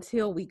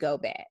until we go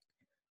back.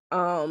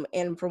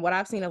 And from what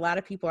I've seen, a lot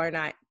of people are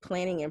not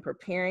planning and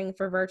preparing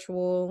for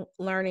virtual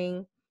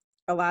learning.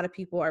 A lot of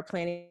people are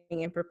planning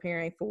and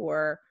preparing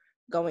for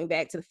going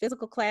back to the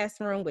physical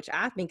classroom, which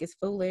I think is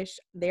foolish.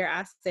 There,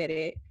 I said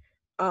it.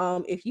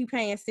 If you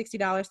paying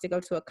 $60 to go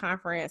to a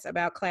conference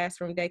about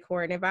classroom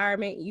decor and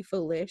environment, you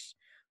foolish.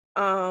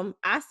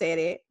 I said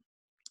it.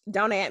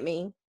 Don't at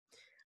me.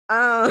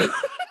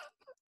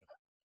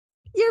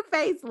 Your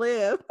face,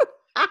 Liv.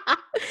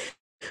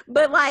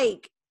 But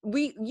like,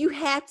 you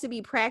have to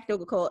be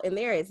practical, and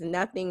there is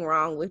nothing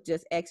wrong with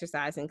just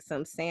exercising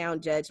some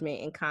sound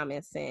judgment and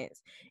common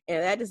sense.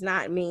 And that does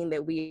not mean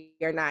that we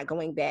are not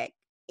going back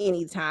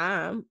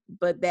anytime,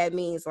 but that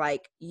means,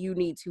 like, you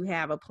need to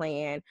have a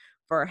plan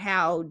for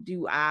how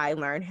do I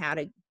learn how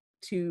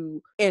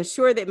to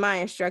ensure that my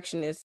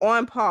instruction is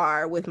on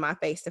par with my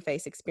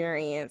face-to-face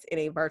experience in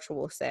a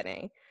virtual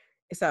setting.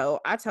 So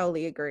I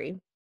totally agree,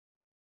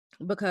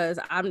 because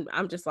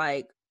I'm just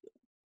like,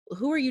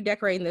 who are you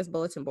decorating this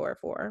bulletin board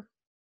for?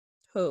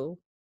 Who?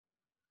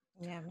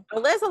 Yeah.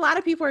 Unless a lot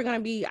of people are going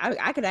to be,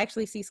 I could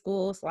actually see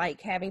schools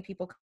like having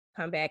people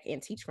come back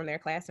and teach from their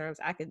classrooms.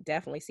 I could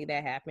definitely see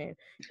that happen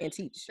and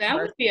teach. That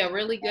would be a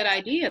really good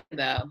idea,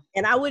 though.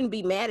 And I wouldn't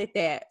be mad at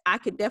that. I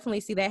could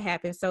definitely see that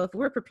happen. So if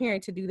we're preparing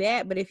to do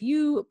that, but if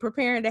you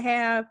preparing to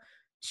have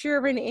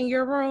children in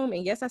your room,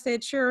 and yes, I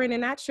said children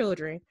and not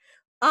children,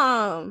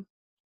 I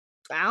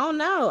don't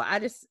know.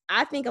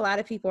 I think a lot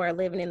of people are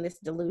living in this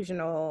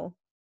delusional,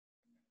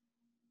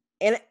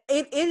 and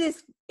it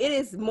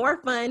is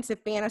more fun to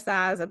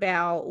fantasize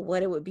about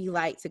what it would be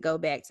like to go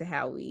back to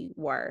how we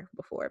were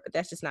before, but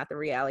that's just not the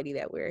reality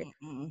that we're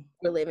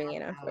living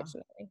in,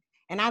 unfortunately.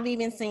 And I've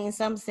even seen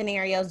some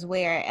scenarios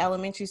where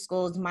elementary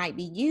schools might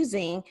be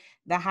using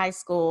the high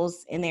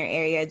schools in their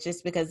area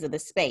just because of the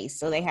space.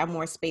 So they have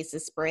more space to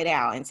spread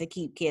out and to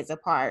keep kids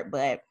apart.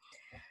 But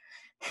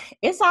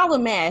it's all a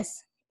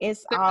mess. The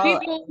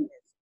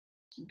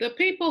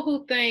people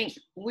who think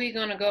we're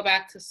going to go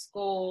back to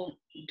school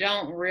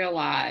don't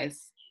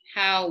realize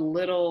how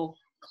little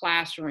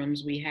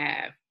classrooms we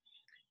have.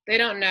 They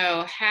don't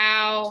know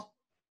how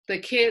the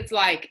kids,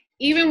 like,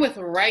 even with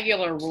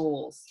regular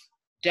rules,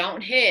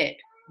 don't hit,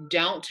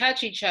 don't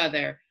touch each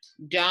other,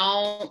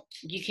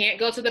 you can't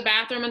go to the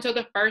bathroom until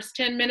the first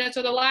 10 minutes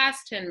or the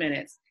last 10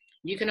 minutes.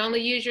 You can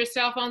only use your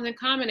cell phones in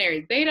common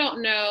areas. They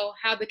don't know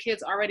how the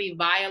kids already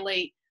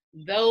violate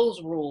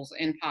those rules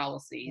and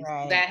policies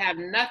that have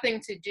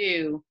nothing to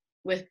do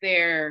with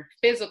their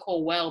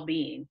physical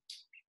well-being.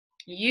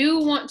 You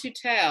want to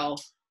tell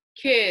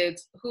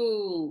kids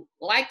who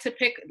like to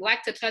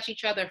touch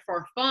each other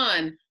for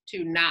fun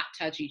to not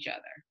touch each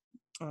other.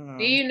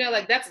 Do you know,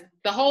 like, that's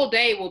the whole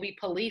day will be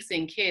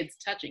policing kids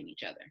touching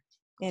each other.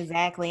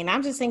 Exactly. And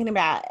I'm just thinking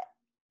about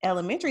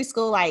elementary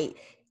school, like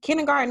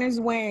kindergartners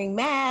wearing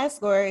masks,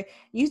 or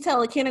you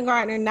tell a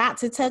kindergartner not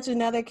to touch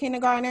another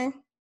kindergartner.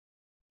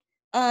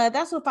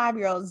 That's what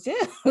 5-year-olds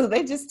do.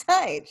 They just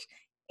touch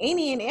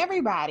any and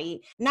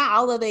everybody. Not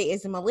all of it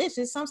is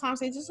malicious. Sometimes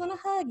they just want to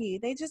hug you.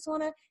 They just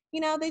want to,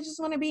 they just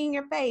want to be in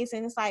your face.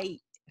 And it's like,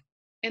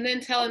 and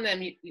then telling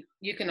them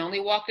you can only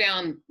walk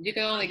down, you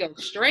can only go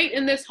straight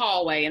in this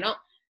hallway. And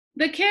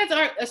the kids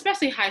are,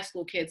 especially high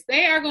school kids,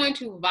 they are going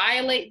to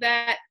violate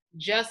that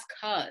just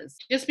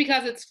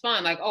because it's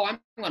fun. Like, oh, I'm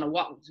going to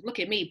walk, look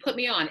at me, put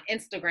me on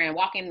Instagram,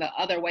 walking the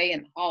other way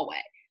in the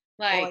hallway.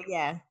 Like,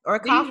 or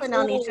coughing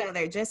on each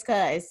other just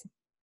cause.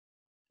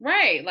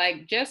 Right.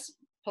 Like, just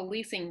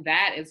policing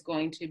that is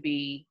going to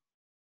be,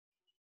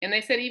 and they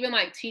said even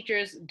like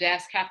teachers'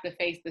 desks have to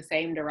face the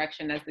same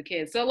direction as the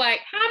kids. So, like,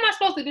 how am I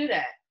supposed to do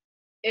that?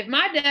 If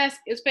my desk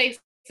is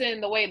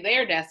facing the way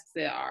their desks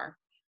are,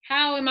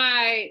 how am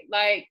I,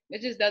 like,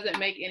 it just doesn't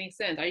make any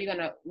sense. What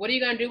are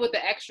you going to do with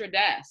the extra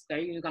desks? Are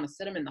you going to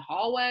sit them in the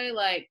hallway?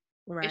 Like,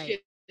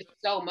 It's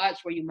just so much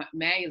where you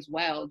may as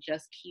well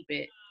just keep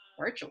it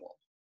virtual.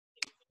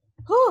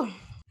 Whew.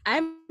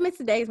 I miss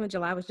the days when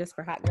July was just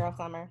for hot girl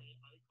summer.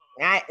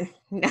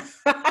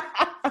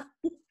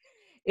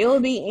 It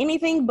will be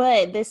anything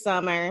but this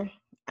summer.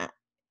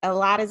 A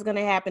lot is going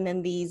to happen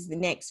in these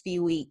next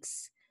few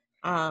weeks.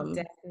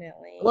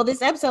 Definitely. Well,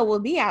 this episode will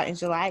be out in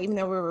July, even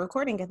though we're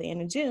recording at the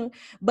end of June.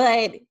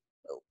 But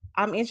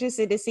I'm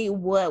interested to see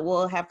what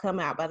will have come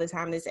out by the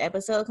time this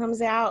episode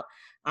comes out.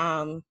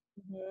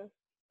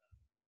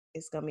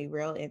 It's going to be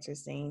real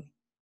interesting.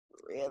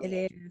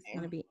 It is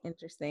going to be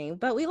interesting.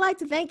 But we'd like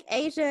to thank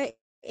Asia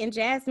and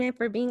Jazmin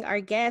for being our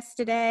guests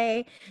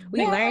today.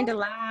 We learned a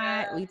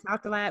lot. We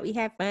talked a lot. We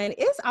had fun.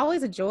 It's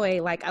always a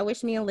joy. Like, I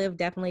wish me and Liv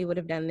definitely would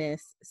have done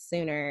this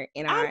sooner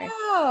in our... I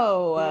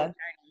know.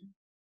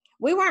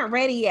 We weren't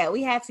ready yet.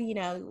 We had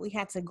to, we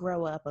had to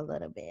grow up a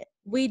little bit.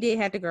 We did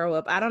have to grow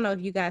up. I don't know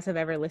if you guys have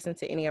ever listened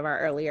to any of our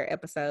earlier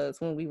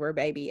episodes when we were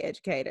baby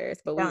educators,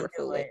 but we were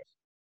foolish.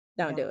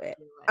 Don't do it.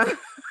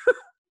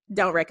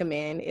 Don't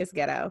recommend. It's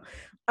ghetto.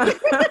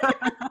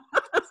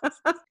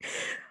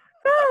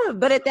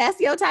 But if that's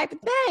your type of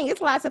thing,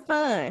 it's lots of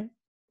fun.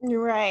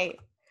 You're right.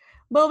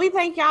 Well, we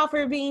thank y'all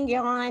for being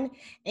on,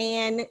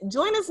 and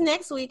join us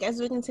next week as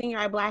we continue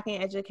our Black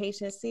in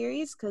Education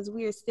series, because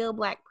we are still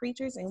Black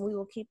preachers, and we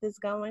will keep this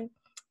going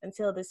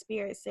until the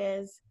Spirit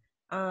says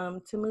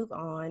to move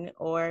on,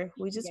 or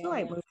we just feel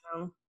like moving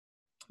on.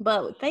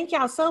 But thank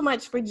y'all so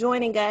much for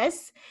joining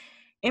us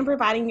and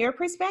providing your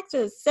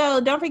perspectives. So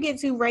don't forget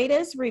to rate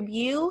us,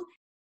 review.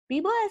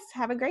 Be blessed.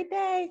 Have a great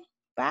day.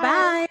 Bye.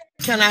 Bye.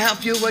 Can I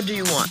help you? What do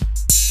you want?